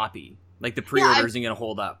one copy. Like the pre-order isn't going to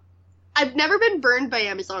hold up. I've never been burned by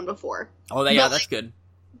Amazon before. Oh, yeah, that's good.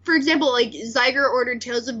 For example, like Zyger ordered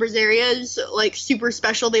Tales of Berzeria's like super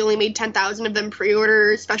special. They only made 10,000 of them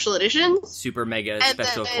pre-order special editions. Super mega And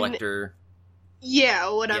special then- collector.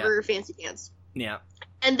 Yeah, whatever, fancy pants. Yeah.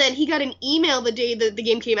 And then he got an email the day that the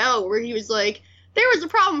game came out where he was like, there was a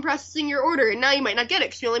problem processing your order, and now you might not get it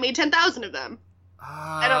because you only made 10,000 of them.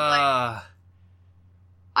 And I'm like,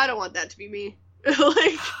 I don't want that to be me.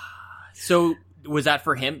 Like, so was that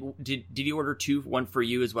for him? Did he order one for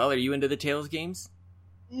you as well? Are you into the Tales games?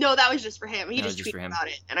 no, that was just for him. He That just was just for tweeted him. about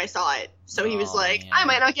it, and I saw it. So he was Oh, like, man. I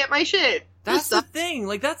might not get my shit. That's the This thing.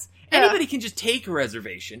 Like Yeah. anybody can just take a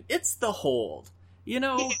reservation. It's the hold. You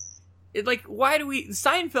know? Why do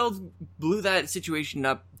Seinfeld blew that situation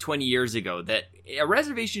up 20 years ago, that a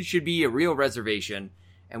reservation should be a real reservation,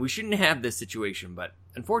 and we shouldn't have this situation, but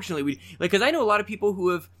unfortunately because I know a lot of people who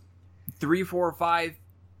have 3, 4, or 5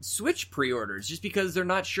 Switch pre-orders just because they're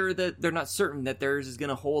not certain that theirs is going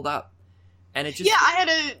to hold up. And it just... Yeah, I had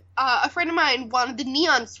a friend of mine wanted the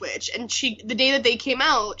Neon Switch, and the day that they came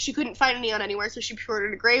out, she couldn't find a Neon anywhere, so she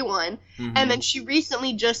pre-ordered a gray one. Mhm. And then she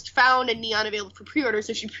recently just found a Neon available for pre-order,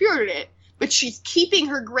 so she pre-ordered it. But she's keeping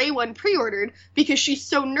her gray one pre-ordered because she's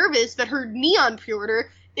so nervous that her Neon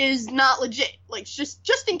pre-order is not legit. Like, just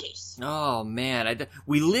in case. Oh, man.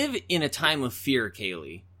 We live in a time of fear,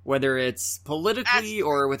 Kaylee. Whether it's politically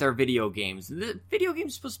or with our video games. The video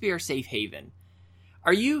games are supposed to be our safe haven.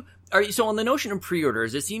 Are you so on the notion of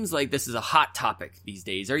pre-orders, it seems like this is a hot topic these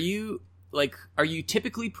days. Are you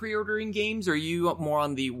typically pre-ordering games, or are you more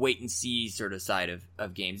on the wait and see sort of side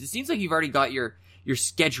of games? It seems like you've already got your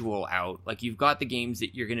schedule out. Like you've got the games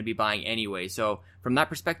that you're going to be buying anyway. So from that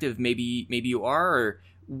perspective, maybe you are, or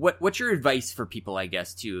what's your advice for people, I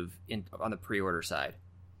guess, too, on the pre-order side?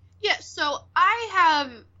 Yeah, so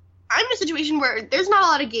I'm in a situation where there's not a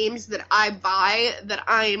lot of games that I buy that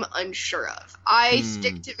I'm unsure of. I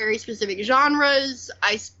stick to very specific genres.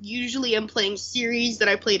 I usually am playing series that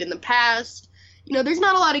I played in the past. You know, there's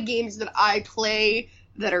not a lot of games that I play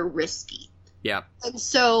that are risky. Yeah. And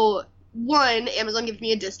so, one, Amazon gives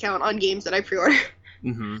me a discount on games that I pre-order.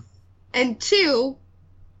 Mm-hmm. And two,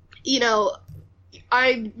 you know,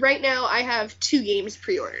 right now I have 2 games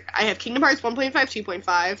pre-ordered. I have Kingdom Hearts 1.5,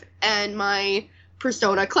 2.5, and my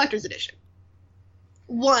Persona Collector's Edition.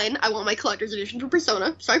 One, I want my Collector's Edition for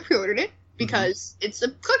Persona, so I pre-ordered it because it's a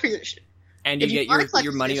Collector's Edition. And you If you get want a your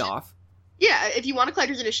collector's money edition- off. Yeah, if you want a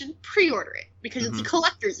Collector's Edition, pre-order it because it's a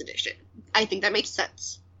Collector's Edition. I think that makes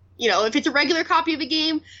sense. You know, if it's a regular copy of a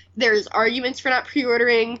game, there's arguments for not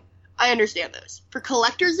pre-ordering. I understand those. For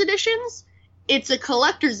Collector's Editions, it's a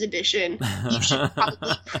Collector's Edition. You should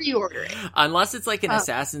probably pre-order it. Unless it's like an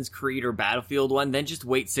Assassin's Creed or Battlefield one, then just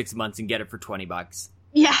wait 6 months and get it for $20.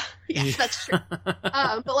 Yeah, yes, that's true.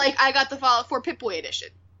 But like, I got the Fallout 4 Pip-Boy edition.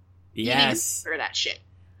 Yes. For that shit.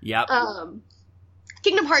 Yep.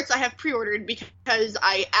 Kingdom Hearts I have pre-ordered because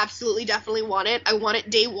I absolutely definitely want it. I want it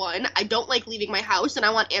day one. I don't like leaving my house, and I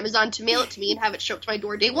want Amazon to mail it to me and have it show up to my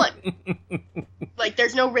door day one. Like,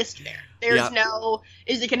 there's no risk there. There's no,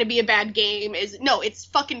 is it going to be a bad game? No, it's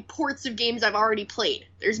fucking ports of games I've already played.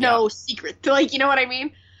 There's no secret. Like, you know what I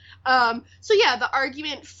mean? So yeah, the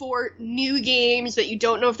argument for new games that you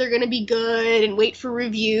don't know if they're going to be good and wait for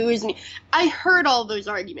reviews, and I heard all those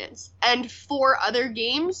arguments. And for other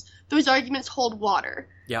games, those arguments hold water.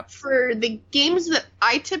 Yep. For the games that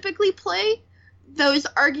I typically play, those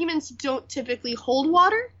arguments don't typically hold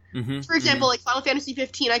water. Mm-hmm. For example, like Final Fantasy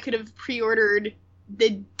 15, I could have pre-ordered the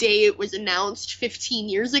day it was announced 15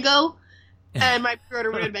 years ago, and my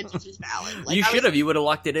pre-order would have been just as valid. Like, you should have. You would have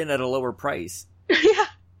locked it in at a lower price. Yeah.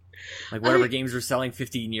 Like whatever games were selling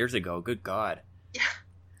 15 years ago. Good God. Yeah.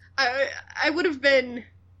 I would have been,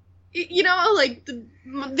 you know, like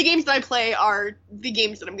the games that I play are the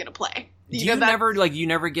games that I'm going to play. You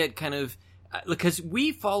never get kind of, because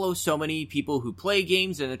we follow so many people who play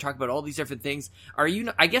games and they talk about all these different things.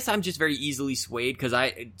 I guess I'm just very easily swayed because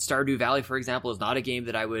Stardew Valley, for example, is not a game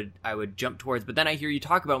that I would jump towards. But then I hear you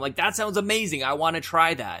talk about it, I'm like, that sounds amazing. I want to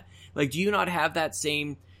try that. Like, do you not have that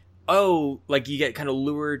same, like you get kind of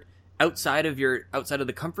lured outside of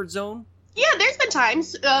the comfort zone? Yeah, there's been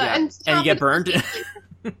times. And you get burned?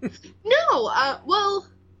 No, well,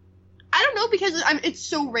 I don't know because it's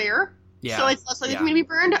so rare. Yeah. So it's less likely for me to be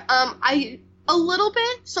burned. A little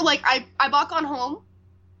bit. So like I bought Gone Home,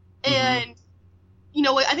 and you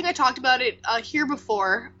know, I think I talked about it here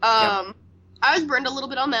before. I was burned a little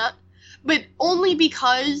bit on that, but only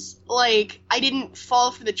because like I didn't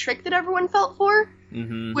fall for the trick that everyone felt for.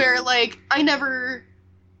 Mm-hmm. Where like I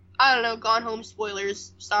don't know, Gone Home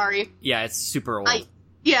spoilers. Sorry. Yeah, it's super old.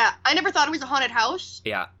 I never thought it was a haunted house.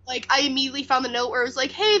 Yeah. Like, I immediately found the note where it was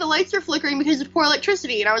like, hey, the lights are flickering because of poor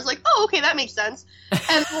electricity. And I was like, oh, okay, that makes sense.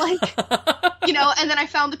 And, like, you know, and then I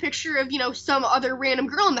found the picture of, you know, some other random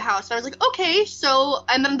girl in the house. And I was like, okay, so,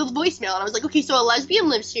 and then the voicemail. And I was like, okay, so a lesbian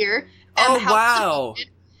lives here. And oh, wow.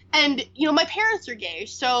 And, you know, my parents are gay.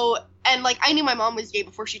 So, and, like, I knew my mom was gay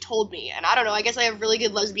before she told me. And I don't know, I guess I have really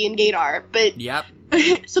good lesbian gaydar. But, yep.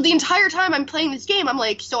 So the entire time I'm playing this game, I'm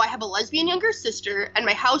like, so I have a lesbian younger sister, and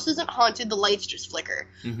my house isn't haunted, the lights just flicker.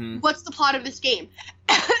 Mm-hmm. What's the plot of this game?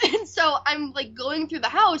 And so I'm, like, going through the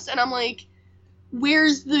house, and I'm like,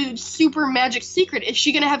 where's the super magic secret? Is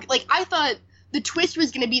she gonna have, like, I thought the twist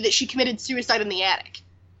was gonna be that she committed suicide in the attic.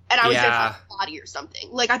 And I was gonna find a body or something.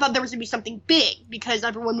 Like, I thought there was gonna be something big, because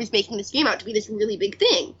everyone was making this game out to be this really big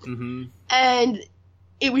thing. Mm-hmm. And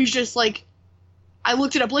it was just, like, I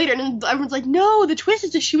looked it up later, and everyone's like, no, the twist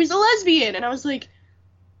is that she was a lesbian. And I was like...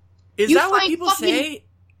 Is that what people say?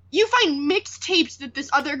 You find mixtapes that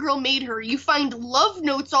this other girl made her. You find love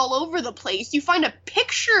notes all over the place. You find a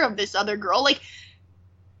picture of this other girl. Like,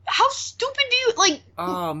 how stupid do you... Like...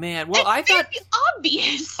 Oh, man. Well, I thought... It's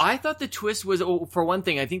obvious. I thought the twist was... for one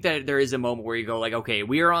thing, I think that there is a moment where you go, like, okay,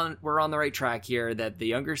 we're on the right track here, that the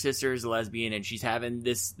younger sister is a lesbian, and she's having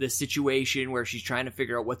this situation where she's trying to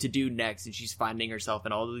figure out what to do next, and she's finding herself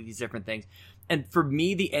and all of these different things. And for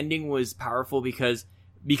me, the ending was powerful because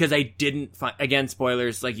I didn't find... Again,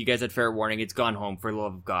 spoilers, like, you guys had fair warning, it's Gone Home, for the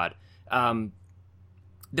love of God.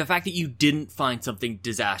 The fact that you didn't find something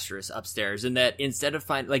disastrous upstairs, and that instead of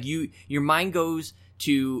your mind goes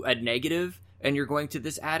to a negative, and you're going to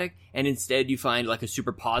this attic, and instead you find like a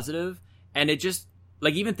super positive, and it just,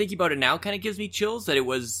 like, even thinking about it now kind of gives me chills that it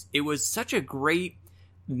was such a great,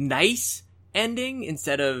 nice ending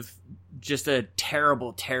instead of just a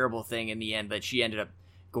terrible, terrible thing in the end that she ended up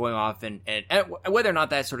going off, and whether or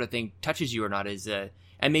not that sort of thing touches you or not is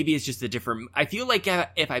and maybe it's just a different... I feel like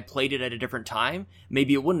if I played it at a different time,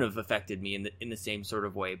 maybe it wouldn't have affected me in the same sort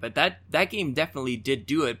of way. But that game definitely did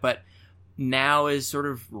do it, but now has sort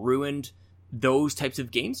of ruined those types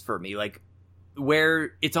of games for me. Like,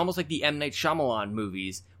 where it's almost like the M. Night Shyamalan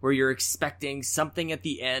movies, where you're expecting something at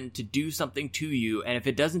the end to do something to you, and if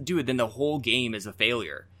it doesn't do it, then the whole game is a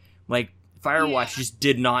failure. Like, Firewatch just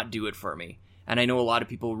did not do it for me. And I know a lot of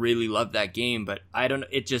people really love that game, but I don't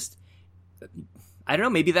know,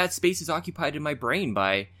 maybe that space is occupied in my brain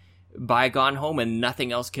by Gone Home, and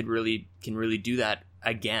nothing else can really do that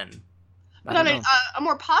again. But on a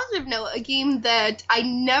more positive note, a game that I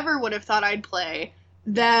never would have thought I'd play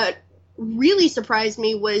that really surprised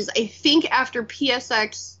me was, I think after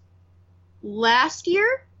PSX last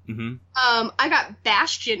year, I got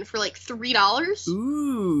Bastion for like $3.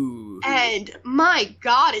 Ooh. And my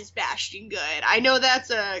God, is Bastion good. I know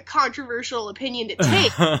that's a controversial opinion to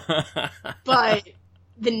take, but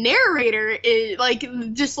the narrator is like,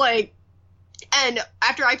 just like, and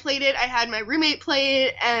after I played it, I had my roommate play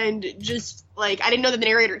it, and just like, I didn't know that the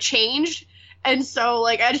narrator changed. And so,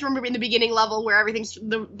 like, I just remember in the beginning level where everything's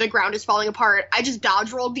the ground is falling apart. I just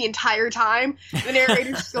dodge rolled the entire time. The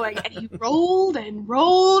narrator's just going, and he rolled and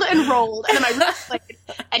rolled and rolled, and then I played,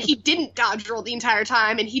 and he didn't dodge roll the entire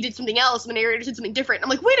time, and he did something else, and the narrator did something different.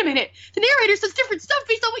 And I'm like, wait a minute, the narrator says different stuff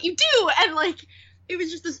based on what you do, and like, it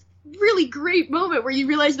was just this really great moment where you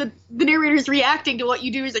realize that the narrator is reacting to what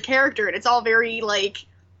you do as a character, and it's all very like.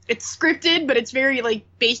 It's scripted, but it's very, like,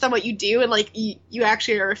 based on what you do, and, like, you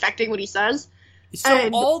actually are affecting what he says. So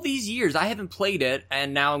all these years, I haven't played it,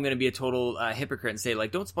 and now I'm going to be a total hypocrite and say,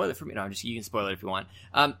 like, don't spoil it for me. No, you can spoil it if you want.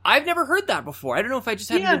 I've never heard that before. I don't know if I just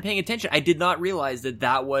haven't been paying attention. I did not realize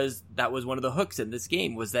that was one of the hooks in this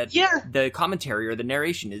game, was that the commentary or the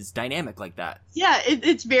narration is dynamic like that. Yeah,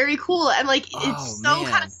 it's very cool, and, like, it's so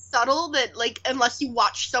kind of subtle that, like, unless you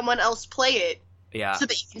watch someone else play it, so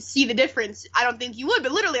that you can see the difference. I don't think you would,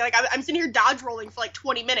 but literally, like, I'm sitting here dodge rolling for like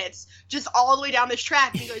 20 minutes, just all the way down this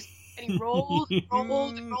track, and he goes, and he rolled,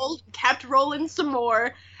 rolled, rolled, kept rolling some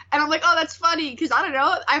more, and I'm like, oh, that's funny, because I don't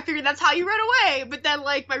know, I figured that's how you run away, but then,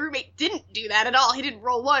 like, my roommate didn't do that at all. He didn't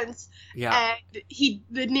roll once, and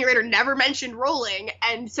the narrator never mentioned rolling,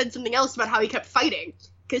 and said something else about how he kept fighting,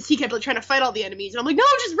 because he kept, like, trying to fight all the enemies, and I'm like, no,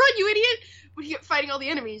 just run, you idiot, but he kept fighting all the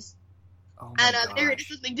enemies. Oh and the narrator did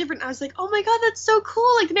something different. I was like, oh my god, that's so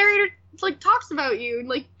cool. Like, the narrator, like, talks about you, and,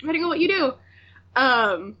 like, depending on what you do.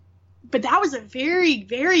 But that was a very,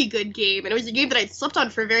 very good game, and it was a game that I'd slept on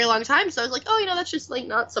for a very long time, so I was like, oh, you know, that's just, like,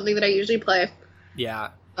 not something that I usually play. Yeah.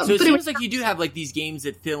 So it seems like you do have, like, these games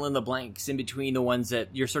that fill in the blanks in between the ones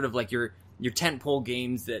that you're sort of, like, your tentpole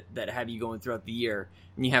games that have you going throughout the year,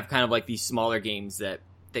 and you have kind of, like, these smaller games that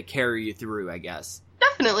carry you through, I guess.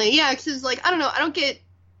 Definitely, yeah, because, like, I don't know, I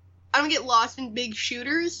don't get lost in big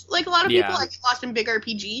shooters like a lot of people. I get lost in big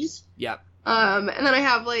RPGs. Yep. And then I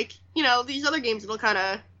have, like, you know, these other games that'll kind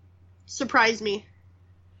of surprise me.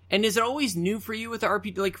 And is it always new for you with the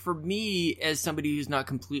RPG? Like, for me, as somebody who's not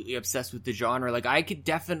completely obsessed with the genre, like, I could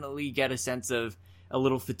definitely get a sense of a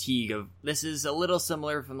little fatigue of, this is a little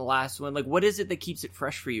similar from the last one. Like, what is it that keeps it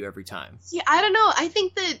fresh for you every time? Yeah, I don't know. I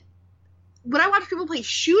think that when I watch people play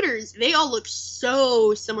shooters, they all look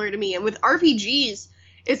so similar to me. And with RPGs,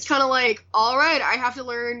 it's kind of like, all right, I have to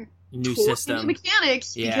learn new system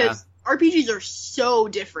mechanics because RPGs are so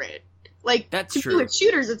different. Like, that's true. With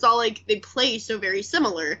shooters, it's all like they play so very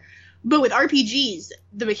similar. But with RPGs,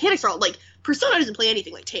 the mechanics are all like, Persona doesn't play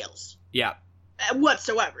anything like Tales. Yeah.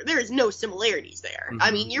 Whatsoever. There is no similarities there. Mm-hmm.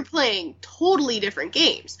 I mean, you're playing totally different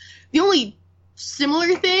games. The only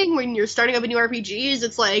similar thing when you're starting up a new RPG is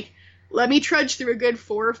it's like, let me trudge through a good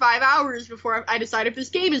 4 or 5 hours before I decide if this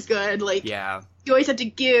game is good. Like, you always have to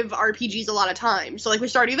give RPGs a lot of time. So, like,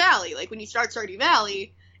 with Stardew Valley, like, when you start Stardew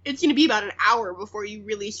Valley, it's going to be about an hour before you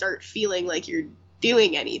really start feeling like you're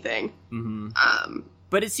doing anything. Mm-hmm.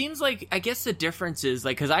 But it seems like, I guess the difference is,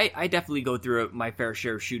 like, because I definitely go through my fair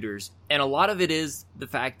share of shooters, and a lot of it is the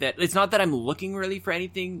fact that it's not that I'm looking really for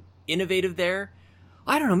anything innovative there.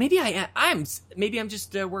 I don't know, maybe I'm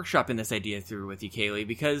just workshopping this idea through with you, Kaylee,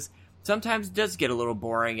 because sometimes it does get a little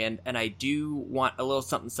boring, and I do want a little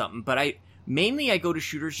something, but I go to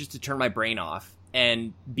shooters just to turn my brain off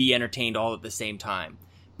and be entertained all at the same time.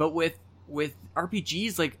 But with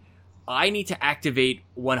RPGs, like, I need to activate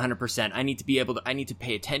 100%. I need to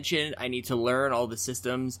pay attention. I need to learn all the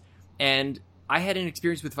systems. And I had an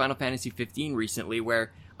experience with Final Fantasy 15 recently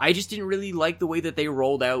where I just didn't really like the way that they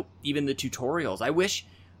rolled out even the tutorials. I wish,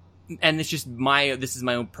 and this is my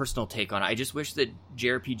own personal take on it, I just wish that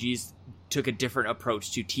JRPGs took a different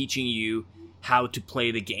approach to teaching you how to play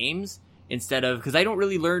the games instead of, because I don't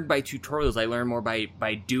really learn by tutorials. I learn more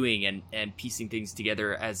by doing and piecing things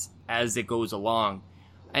together as it goes along.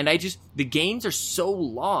 And the games are so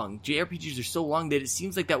long, JRPGs are so long that it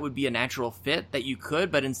seems like that would be a natural fit that you could,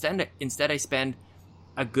 but instead I spend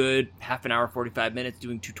a good half an hour, 45 minutes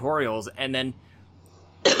doing tutorials, and then,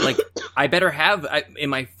 like, I better have, in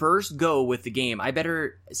my first go with the game, I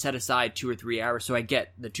better set aside 2 or 3 hours so I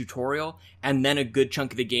get the tutorial, and then a good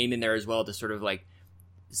chunk of the game in there as well to sort of, like,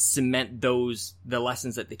 cement the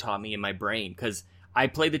lessons that they taught me in my brain, because I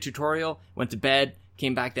played the tutorial, went to bed,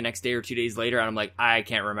 came back the next day or 2 days later, and I'm like, I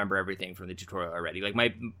can't remember everything from the tutorial already. Like,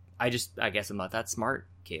 I guess I'm not that smart,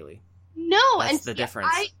 Kaylee. No, that's the difference.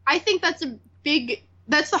 I think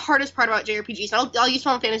that's the hardest part about JRPGs. I'll use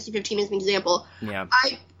Final Fantasy 15 as an example. Yeah.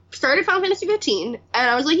 I started Final Fantasy 15, and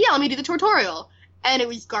I was like, yeah, let me do the tutorial. And it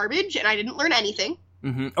was garbage, and I didn't learn anything.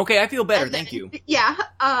 Mm-hmm. Okay, I feel better, thank you. Yeah,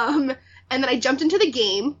 and then I jumped into the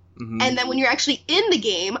game, and then when you're actually in the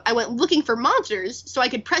game, I went looking for monsters so I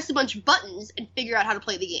could press a bunch of buttons and figure out how to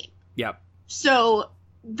play the game. Yep. So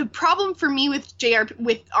the problem for me with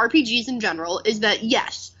RPGs in general is that,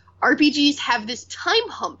 yes, RPGs have this time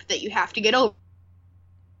hump that you have to get over.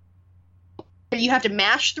 You have to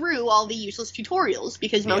mash through all the useless tutorials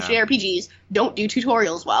because most JRPGs don't do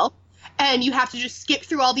tutorials well. And you have to just skip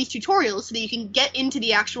through all these tutorials so that you can get into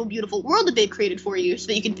the actual beautiful world that they've created for you so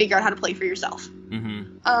that you can figure out how to play for yourself.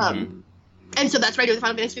 And so that's what I did with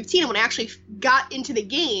Final Fantasy 15. And when I actually got into the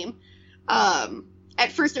game,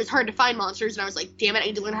 at first it was hard to find monsters, and I was like, damn it, I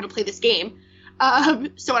need to learn how to play this game.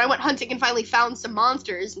 So when I went hunting and finally found some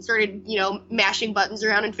monsters and started, mashing buttons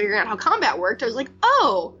around and figuring out how combat worked, I was like,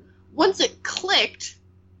 oh, once it clicked,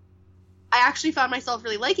 I actually found myself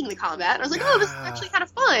really liking the combat. And I was like, oh, this is actually kind of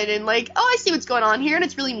fun. And like, oh, I see what's going on here, and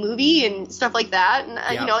it's really movie and stuff like that. And,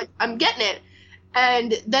 I'm getting it.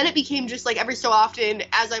 And then it became just like every so often,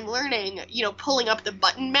 as I'm learning, pulling up the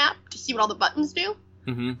button map to see what all the buttons do.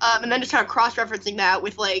 And then just kind of cross-referencing that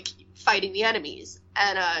with, like, fighting the enemies.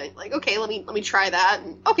 And, okay, let me try that.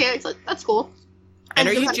 And, okay, that's cool. And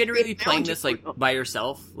are you generally playing this, like, by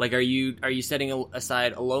yourself? Like, are you setting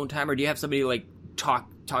aside alone time, or do you have somebody, like, talk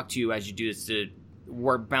to you as you do this to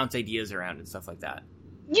bounce ideas around and stuff like that?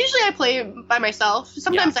 Usually I play by myself.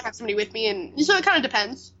 Sometimes I have somebody with me, and so it kind of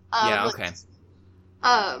depends. Okay.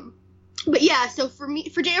 But yeah, so for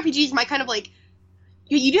JRPGs, my kind of, like,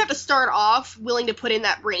 you do have to start off willing to put in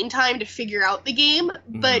that brain time to figure out the game,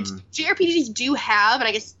 but JRPGs do have, and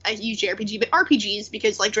I guess I use JRPG, but RPGs,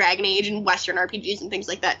 because like Dragon Age and Western RPGs and things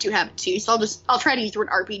like that do have it too, so I'll try to use the word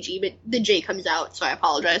RPG, but the J comes out, so I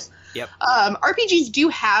apologize. Yep. RPGs do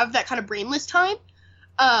have that kind of brainless time,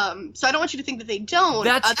 so I don't want you to think that they don't.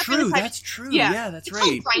 That's true. That's true. Yeah, that's right.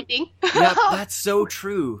 It's called grinding. Yep, that's so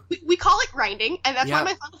true. We call it grinding, and that's why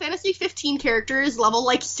my Final Fantasy 15 character is level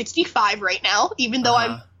like 65 right now, even though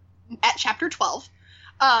I'm at chapter 12.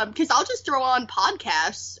 Because I'll just throw on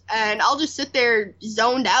podcasts and I'll just sit there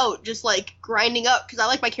zoned out, just like grinding up, because I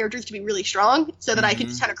like my characters to be really strong, so that I can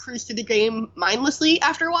just kind of cruise through the game mindlessly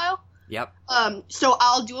after a while. Yep. So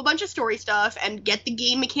I'll do a bunch of story stuff and get the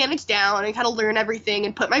game mechanics down and kind of learn everything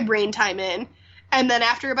and put my brain time in. And then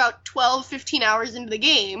after about 12, 15 hours into the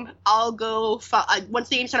game, I'll go, once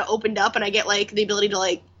the game's kind of opened up and I get like the ability to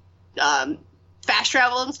like fast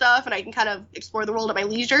travel and stuff, and I can kind of explore the world at my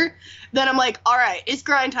leisure, then I'm like, all right, it's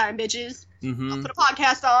grind time, bitches. I'll put a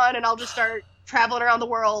podcast on and I'll just start traveling around the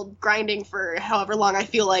world, grinding for however long I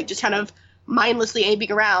feel like, just kind of mindlessly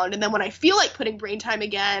aping around. And then when I feel like putting brain time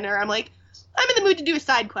again, or I'm like, I'm in the mood to do a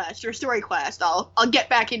side quest or a story quest, I'll get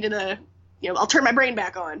back into the, I'll turn my brain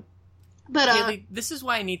back on. But Haley, this is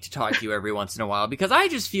why I need to talk to you every once in a while, because I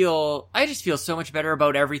just feel so much better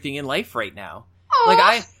about everything in life right now.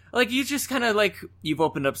 Aww. Like you just kind of like, you've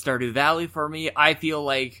opened up Stardew Valley for me. I feel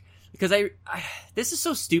like, because I this is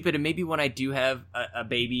so stupid, and maybe when I do have a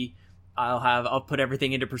baby, I'll put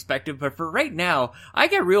everything into perspective, but for right now, I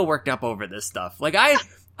get real worked up over this stuff. Like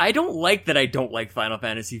I don't like that I don't like Final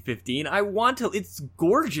Fantasy 15. I want to, it's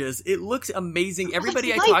gorgeous. It looks amazing.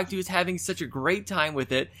 Everybody I talk to is having such a great time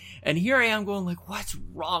with it. And here I am going like, what's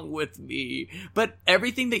wrong with me? But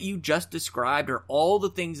everything that you just described are all the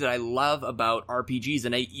things that I love about RPGs.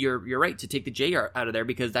 And you're right to take the J out of there,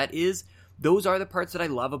 because those are the parts that I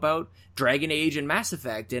love about Dragon Age and Mass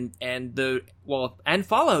Effect and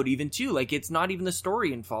Fallout even too. Like, it's not even the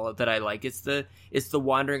story in Fallout that I like. It's the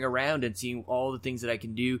wandering around and seeing all the things that I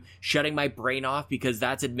can do, shutting my brain off, because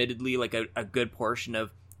that's admittedly like a good portion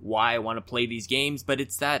of why I want to play these games, but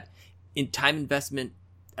it's that in time investment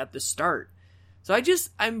at the start. So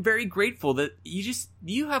I'm very grateful that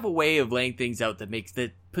you have a way of laying things out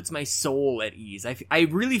that puts my soul at ease. I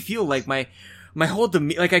really feel like my whole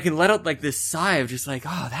like I can let out like this sigh of just like,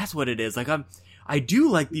 oh, that's what it is. Like I do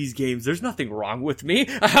like these games. There's nothing wrong with me.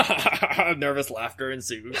 Nervous laughter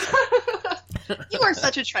ensues. You are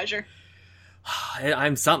such a treasure.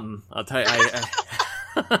 I'm something. I'll tell you.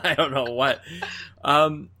 I don't know what.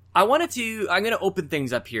 I'm going to open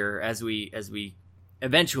things up here as we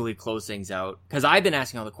eventually close things out, because I've been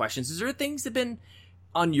asking all the questions. Is there things that have been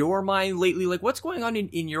on your mind lately? Like, what's going on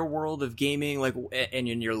in your world of gaming, like, and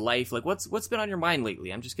in your life? Like, what's been on your mind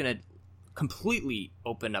lately? I'm just gonna completely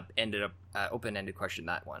open-ended question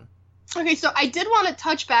that one. Okay, so I did want to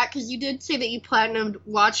touch back, because you did say that you platinumed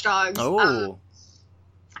Watch Dogs. Oh.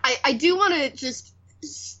 I do want to just...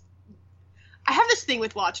 I have this thing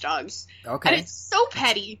with Watch Dogs. Okay. And it's so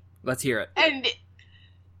petty. Let's hear it. And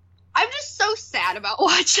I'm just so sad about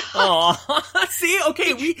Watch Dogs. Aw, see?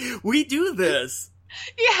 Okay, we do this.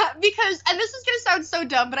 Yeah, because, and this is going to sound so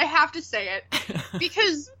dumb, but I have to say it,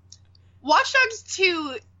 because Watch Dogs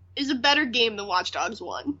 2 is a better game than Watch Dogs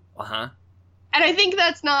 1. Uh-huh. And I think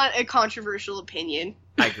that's not a controversial opinion.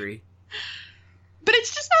 I agree. But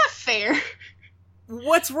it's just not fair.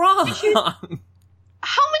 What's wrong?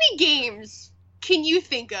 How many many games can you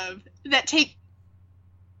think of that take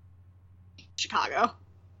Chicago?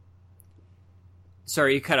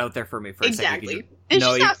 Sorry, you cut out there for me for a second. Exactly. It's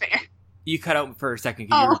just not fair. You cut out for a second.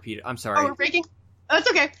 Can you repeat it? I'm sorry. Oh, we're breaking? Oh, it's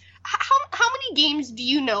okay. How many games do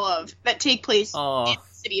you know of that take place in the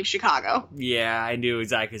city of Chicago? Yeah, I knew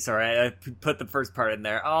exactly. Sorry, I put the first part in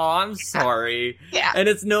there. Oh, I'm sorry. Yeah. And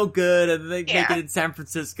it's no good. And they make it in San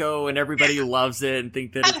Francisco, and everybody loves it and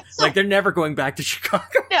think that like they're never going back to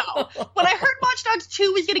Chicago. No. When I heard Watch Dogs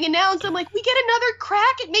 2 was getting announced, I'm like, we get another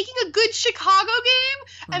crack at making a good Chicago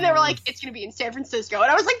game? And they were like, it's going to be in San Francisco.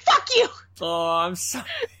 And I was like, fuck you! Oh, I'm sorry.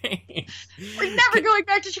 We're never going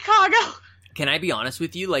back to Chicago. Can I be honest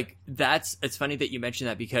with you? Like, it's funny that you mentioned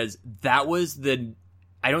that because that was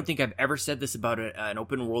I don't think I've ever said this about an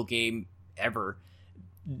open world game ever.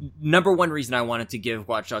 Number one reason I wanted to give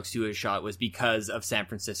Watch Dogs 2 a shot was because of San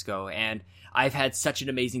Francisco. And I've had such an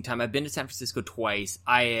amazing time. I've been to San Francisco twice.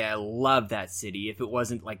 I love that city. If it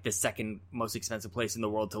wasn't like the second most expensive place in the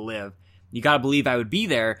world to live, you gotta believe I would be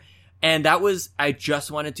there. And I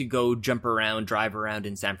just wanted to go jump around, drive around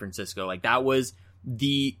in San Francisco. Like, that was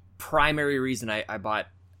the primary reason I bought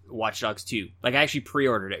Watch Dogs 2. Like, I actually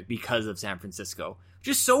pre-ordered it because of San Francisco.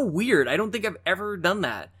 Just so weird. I don't think I've ever done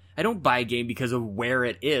that. I don't buy a game because of where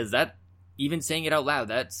it is. That, even saying it out loud,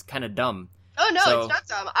 that's kind of dumb. Oh, no, it's not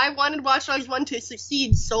dumb. I wanted Watch Dogs 1 to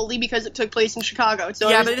succeed solely because it took place in Chicago. So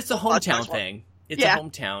yeah, but it's a hometown thing. It's a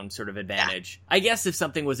hometown sort of advantage. Yeah. I guess if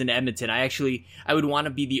something was in Edmonton, I would want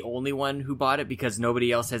to be the only one who bought it because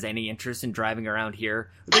nobody else has any interest in driving around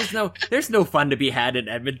here. There's no fun to be had in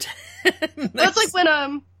Edmonton. That's like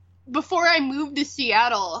when, before I moved to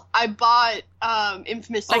Seattle, I bought,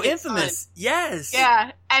 Infamous Second Infamous! Son. Yes!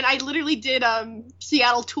 Yeah, and I literally did,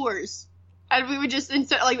 Seattle tours. And we would just,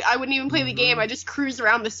 I wouldn't even play the game, I just cruised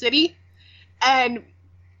around the city. And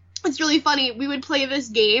it's really funny, we would play this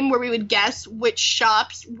game where we would guess which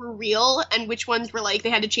shops were real and which ones were, like,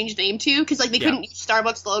 they had to change the name to, because, like, they couldn't use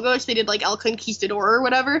Starbucks logo, so they did, like, El Conquistador or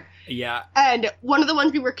whatever. Yeah. And one of the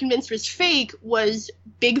ones we were convinced was fake was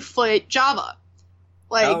Bigfoot Java.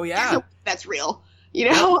 Like, oh, yeah. That's real,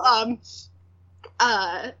 you know?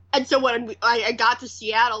 And so when I got to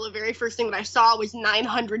Seattle, the very first thing that I saw was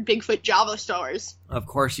 900 Bigfoot Java stores. Of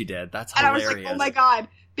course you did. That's hilarious. And I was like, oh my god,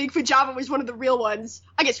 Bigfoot Java was one of the real ones.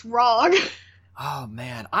 I guess wrong. Oh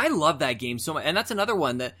man, I love that game so much. And that's another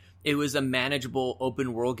one that it was a manageable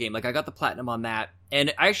open world game. Like, I got the platinum on that.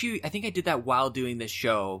 And I think I did that while doing this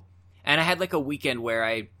show. And I had like a weekend where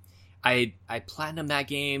I platinumed that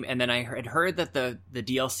game, and then I had heard that the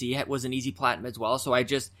DLC was an easy platinum as well, so I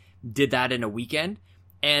just did that in a weekend,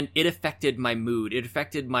 and it affected my mood. It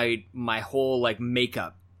affected my whole, like,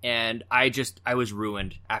 makeup, and I was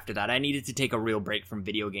ruined after that. I needed to take a real break from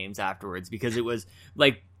video games afterwards, because it was,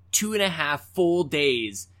 like, 2.5 full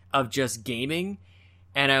days of just gaming,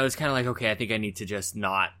 and I was kind of like, okay, I think I need to just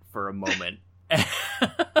not for a moment.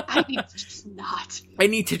 I need to just not.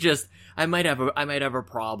 I might have a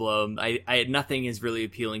problem. I nothing is really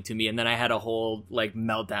appealing to me. And then I had a whole, like,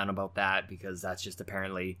 meltdown about that because that's just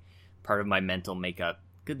apparently part of my mental makeup.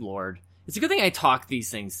 Good Lord. It's a good thing I talk these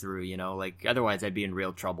things through, you know, like, otherwise I'd be in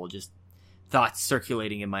real trouble. Just thoughts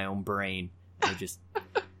circulating in my own brain.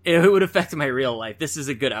 It would affect my real life. This is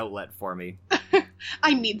a good outlet for me.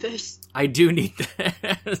 I need this. I do need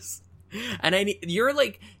this. And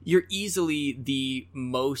you're easily the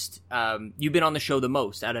most, you've been on the show the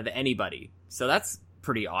most out of anybody. So that's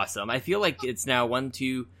pretty awesome. I feel like it's now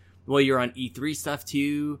you're on E3 stuff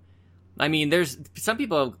too. I mean, there's some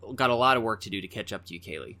people have got a lot of work to do to catch up to you,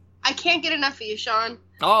 Kaylee. I can't get enough of you, Sean.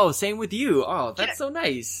 Oh, same with you. Oh, that's so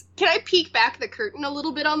nice. Can I peek back the curtain a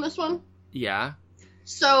little bit on this one? Yeah.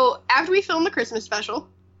 So, after we filmed the Christmas special,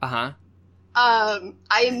 uh-huh,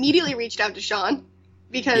 I immediately reached out to Sean.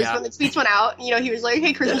 Because when the tweets went out, you know, he was like,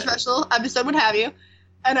 hey, Christmas special, episode, what have you.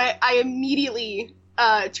 And I immediately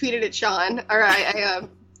tweeted at Sean, or I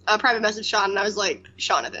private messaged Sean, and I was like,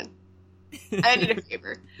 Jonathan, I need a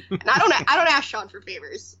favor. And I don't ask Sean for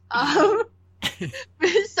favors. So,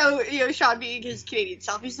 you know, Sean being his Canadian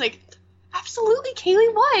self, he's like, absolutely,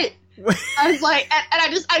 Kaylee, what? I was like, and I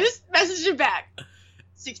just messaged him back,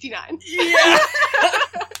 69. Yeah.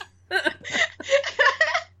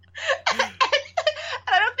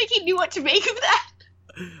 I don't think he knew what to make of that.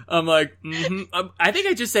 I'm like, I think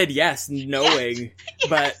I just said yes, knowing, yes.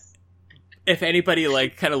 But if anybody,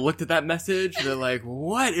 like, kind of looked at that message, they're like,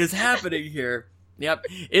 what is happening here? Yep.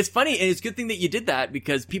 It's funny, and it's a good thing that you did that,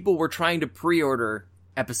 because people were trying to pre-order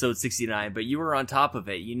episode 69, but you were on top of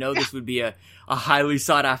it. You know this would be a highly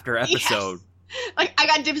sought-after episode. Yes. Like, I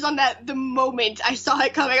got dibs on that the moment I saw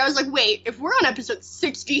it coming. I was like, wait, if we're on episode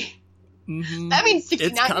 60... That means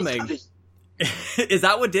 69 It's coming. is Is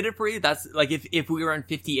that what did it for you? That's like if we were on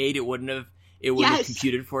 58, it wouldn't have Yes.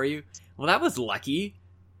 computed for you. Well, that was lucky.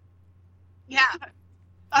 Yeah.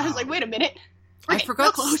 I was like, wait a minute. We're I getting forgot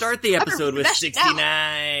real to close. start the I'm episode a with professional.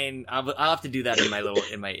 69. I'll have to do that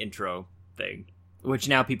in my intro thing, which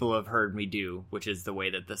now people have heard me do, which is the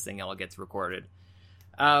way that this thing all gets recorded.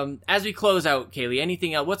 As we close out, Kaylee,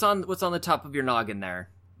 anything else? What's on the top of your noggin there?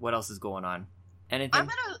 What else is going on? Anything?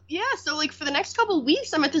 So like for the next couple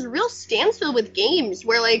weeks, I'm at this real standstill with games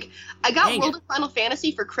where like I got Dang World it. of Final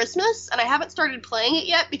Fantasy for Christmas and I haven't started playing it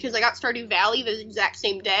yet because I got Stardew Valley the exact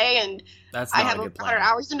same day and That's I not have a over good 100 plan.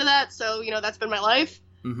 hours into that, so that's been my life.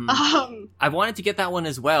 Mhm. I wanted to get that one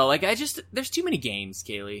as well. Like there's too many games,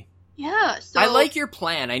 Kaylee. Yeah, so I like your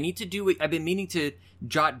plan. I need to do it. I've been meaning to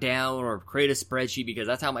jot down or create a spreadsheet because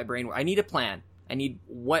that's how my brain works. I need a plan. I need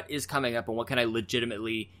what is coming up and what can I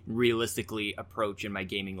legitimately, realistically approach in my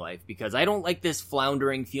gaming life because I don't like this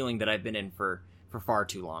floundering feeling that I've been in for far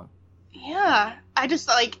too long. Yeah, I just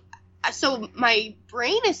like so my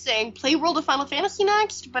brain is saying play World of Final Fantasy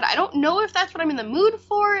next, but I don't know if that's what I'm in the mood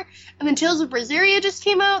for. And then Tales of Berseria just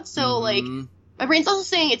came out, so like Mhm. my brain's also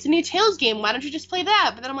saying it's a new Tales game. Why don't you just play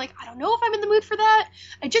that? But then I'm like, I don't know if I'm in the mood for that.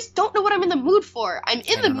 I just don't know what I'm in the mood for. I'm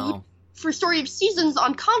in I the don't mood know. for Story of Seasons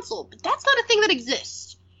on console, but that's not a thing that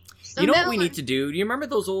exists. So You know what now we need to do? Do you remember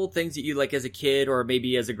those old things that you like as a kid or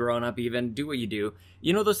maybe as a grown up even? Do what you do.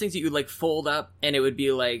 You know those things that you like fold up and it would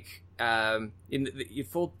be like you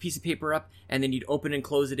fold a piece of paper up and then you'd open and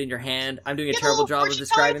close it in your hand. I'm doing a You terrible know, job of fortune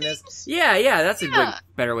describing telling this. things? Yeah, that's a Yeah.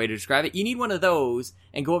 good, better way to describe it. You need one of those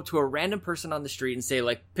and go up to a random person on the street and say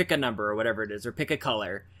like pick a number or whatever it is or pick a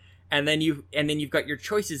color. And then you've got your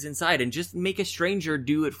choices inside and just make a stranger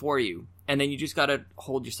do it for you. And then you just got to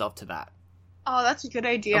hold yourself to that. Oh, that's a good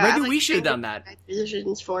idea. Or maybe I like we should have strangers done that. to make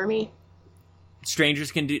decisions for me.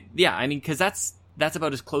 Strangers can do, yeah, I mean, because that's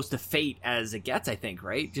about as close to fate as it gets, I think,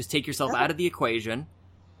 right? Just take yourself Yeah. out of the equation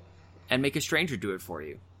and make a stranger do it for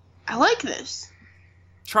you. I like this.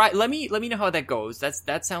 Let me know how that goes.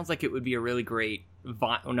 That sounds like it would be a really great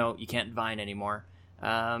Vine. Oh no, you can't Vine anymore.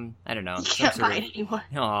 I don't know. You can't buy it anymore.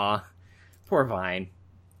 Aw, poor Vine.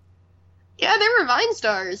 Yeah, they were Vine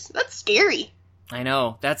stars. That's scary. I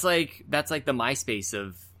know. That's like the MySpace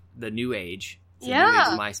of the new age. It's the Yeah. new age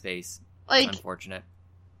of MySpace. Like, Unfortunate.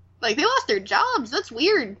 like they lost their jobs. That's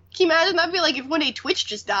weird. Can you imagine? That'd be like if one day Twitch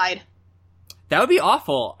just died. That would be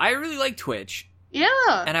awful. I really like Twitch. Yeah.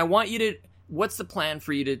 And I want you to. What's the plan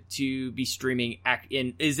for you to be streaming?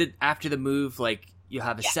 Is it after the move? Like you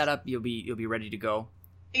have a Yes. setup, you'll be ready to go.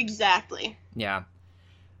 Exactly. Yeah.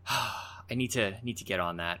 I need to get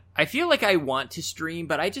on that. I feel like I want to stream,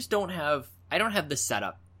 but I just don't have. I don't have the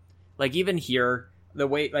setup. Like even here, the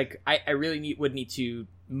way like I really would need to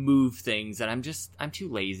move things, and I'm too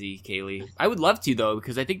lazy, Kaylee. I would love to though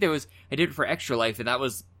because I think I did it for Extra Life, and that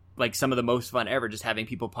was like some of the most fun ever, just having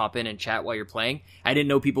people pop in and chat while you're playing. I didn't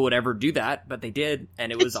know people would ever do that, but they did,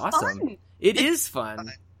 and it was It's awesome. fun. It is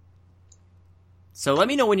fun. So let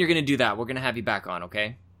me know when you're going to do that. We're going to have you back on,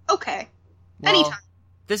 okay? Okay. Well, Anytime.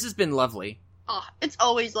 This has been lovely. Oh, it's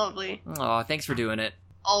always lovely. Aw, thanks for doing it.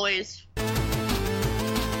 Always.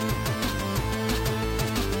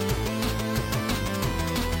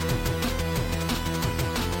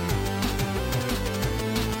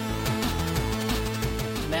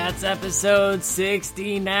 That's episode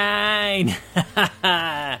 69.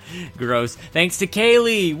 Gross. Thanks to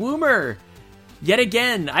Kaylee Woomer. Yet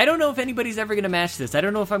again, I don't know if anybody's ever going to match this. I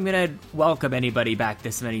don't know if I'm going to welcome anybody back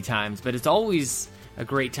this many times, but it's always a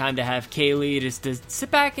great time to have Kaylee just to sit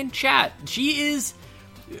back and chat. She is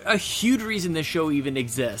a huge reason this show even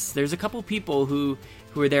exists. There's a couple people who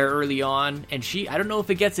were there early on, and I don't know if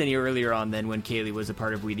it gets any earlier on than when Kaylee was a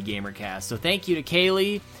part of We the Gamercast. So thank you to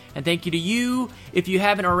Kaylee, and thank you to you. If you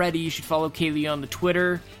haven't already, you should follow Kaylee on the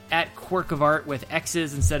Twitter at Quirk of Art with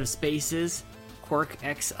X's instead of spaces. Quirk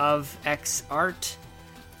X of X Art.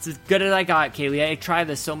 It's as good as I got, Kaylee. I tried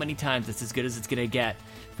this so many times. It's as good as it's gonna get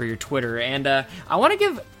for your Twitter. And I want to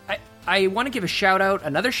give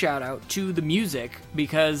another shout out to the music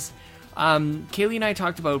because Kaylee and I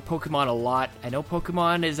talked about Pokemon a lot. I know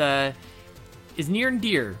Pokemon is near and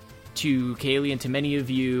dear to Kaylee and to many of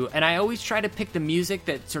you, and I always try to pick the music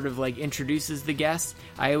that sort of like introduces the guest.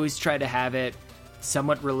 I always try to have it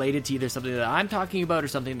somewhat related to either something that I'm talking about or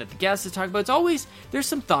something that the guest is talking about. It's always, there's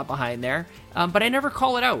some thought behind there, but I never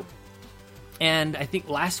call it out. And I think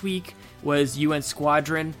last week was UN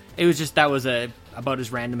Squadron. It was just, that was about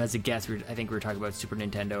as random as it gets. I think we were talking about Super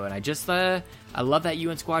Nintendo, and I just, I love that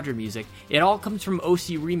UN Squadron music. It all comes from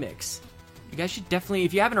OC Remix. You guys should definitely,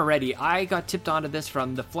 if you haven't already, I got tipped onto this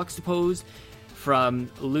from the Fluxtapose,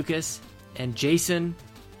 from Lucas, And Jason,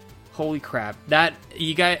 holy crap. That,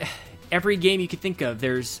 you got, every game you could think of,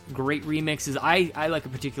 there's great remixes. I like a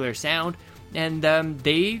particular sound, and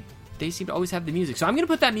they seem to always have the music. So I'm going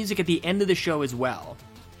to put that music at the end of the show as well.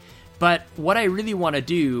 But what I really want to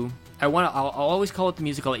do, I'll always call it the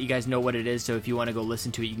music. I'll let you guys know what it is. So if you want to go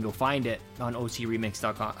listen to it, you can go find it on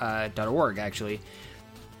ocremix.org, actually.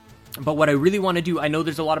 But what I really want to do, I know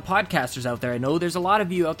there's a lot of podcasters out there. I know there's a lot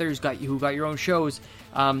of you out there who got your own shows.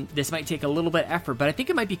 This might take a little bit of effort, but I think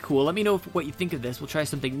it might be cool. Let me know what you think of this. We'll try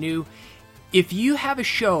something new. If you have a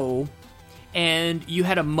show and you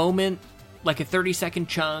had a moment, like a 30-second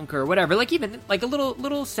chunk or whatever, like even like a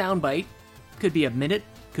little sound bite, could be a minute,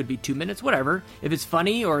 could be 2 minutes, whatever. If it's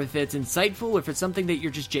funny or if it's insightful or if it's something that you're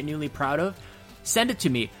just genuinely proud of, send it to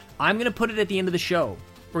me. I'm going to put it at the end of the show.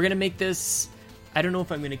 We're going to make this, I don't know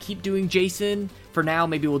if I'm going to keep doing Jason. For now,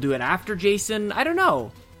 maybe we'll do it after Jason. I don't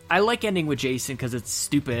know. I like ending with Jason because it's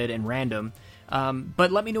stupid and random.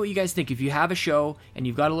 But let me know what you guys think. If you have a show and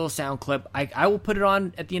you've got a little sound clip, I will put it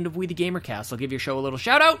on at the end of We the Gamercast. I'll give your show a little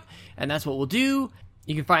shout out, and that's what we'll do.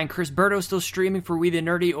 You can find Chris Berto still streaming for We the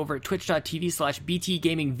Nerdy over at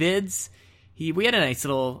twitch.tv/BTGamingVids. We had a nice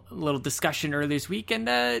little discussion earlier this week, and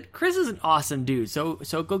Chris is an awesome dude. So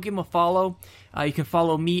go give him a follow. You can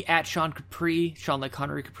follow me at Sean Capri, Sean like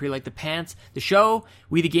Connery, Capri like the pants. The show,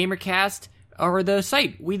 We the Gamercast, or the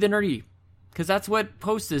site, We the Nerdy. Because that's what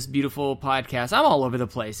posts this beautiful podcast. I'm all over the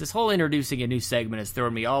place. This whole introducing a new segment has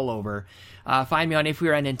thrown me all over. Find me on If We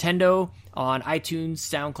Were on Nintendo, on iTunes,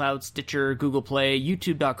 SoundCloud, Stitcher, Google Play,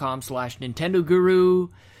 youtube.com/Nintendo Guru.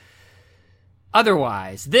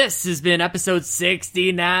 Otherwise, this has been episode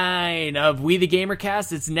 69 of We the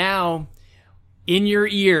Gamercast. It's now in your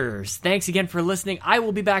ears. Thanks again for listening. I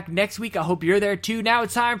will be back next week. I hope you're there too. Now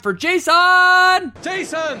it's time for Jason!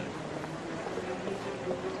 Jason!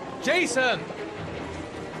 Jason!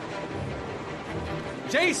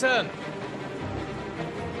 Jason!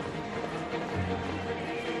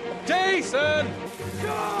 Jason!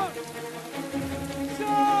 Sean!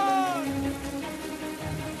 Sean!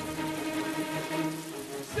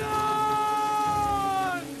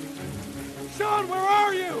 Sean! Sean, where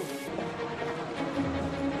are you?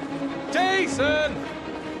 Jason!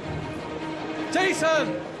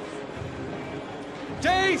 Jason!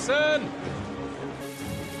 Jason!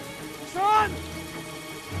 Sean!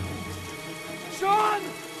 Sean!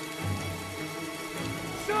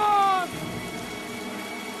 Sean!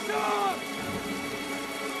 Sean!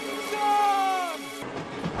 Sean!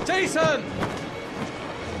 Jason!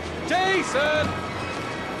 Jason!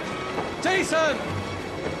 Jason!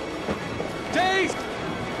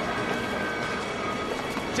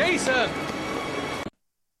 Jason!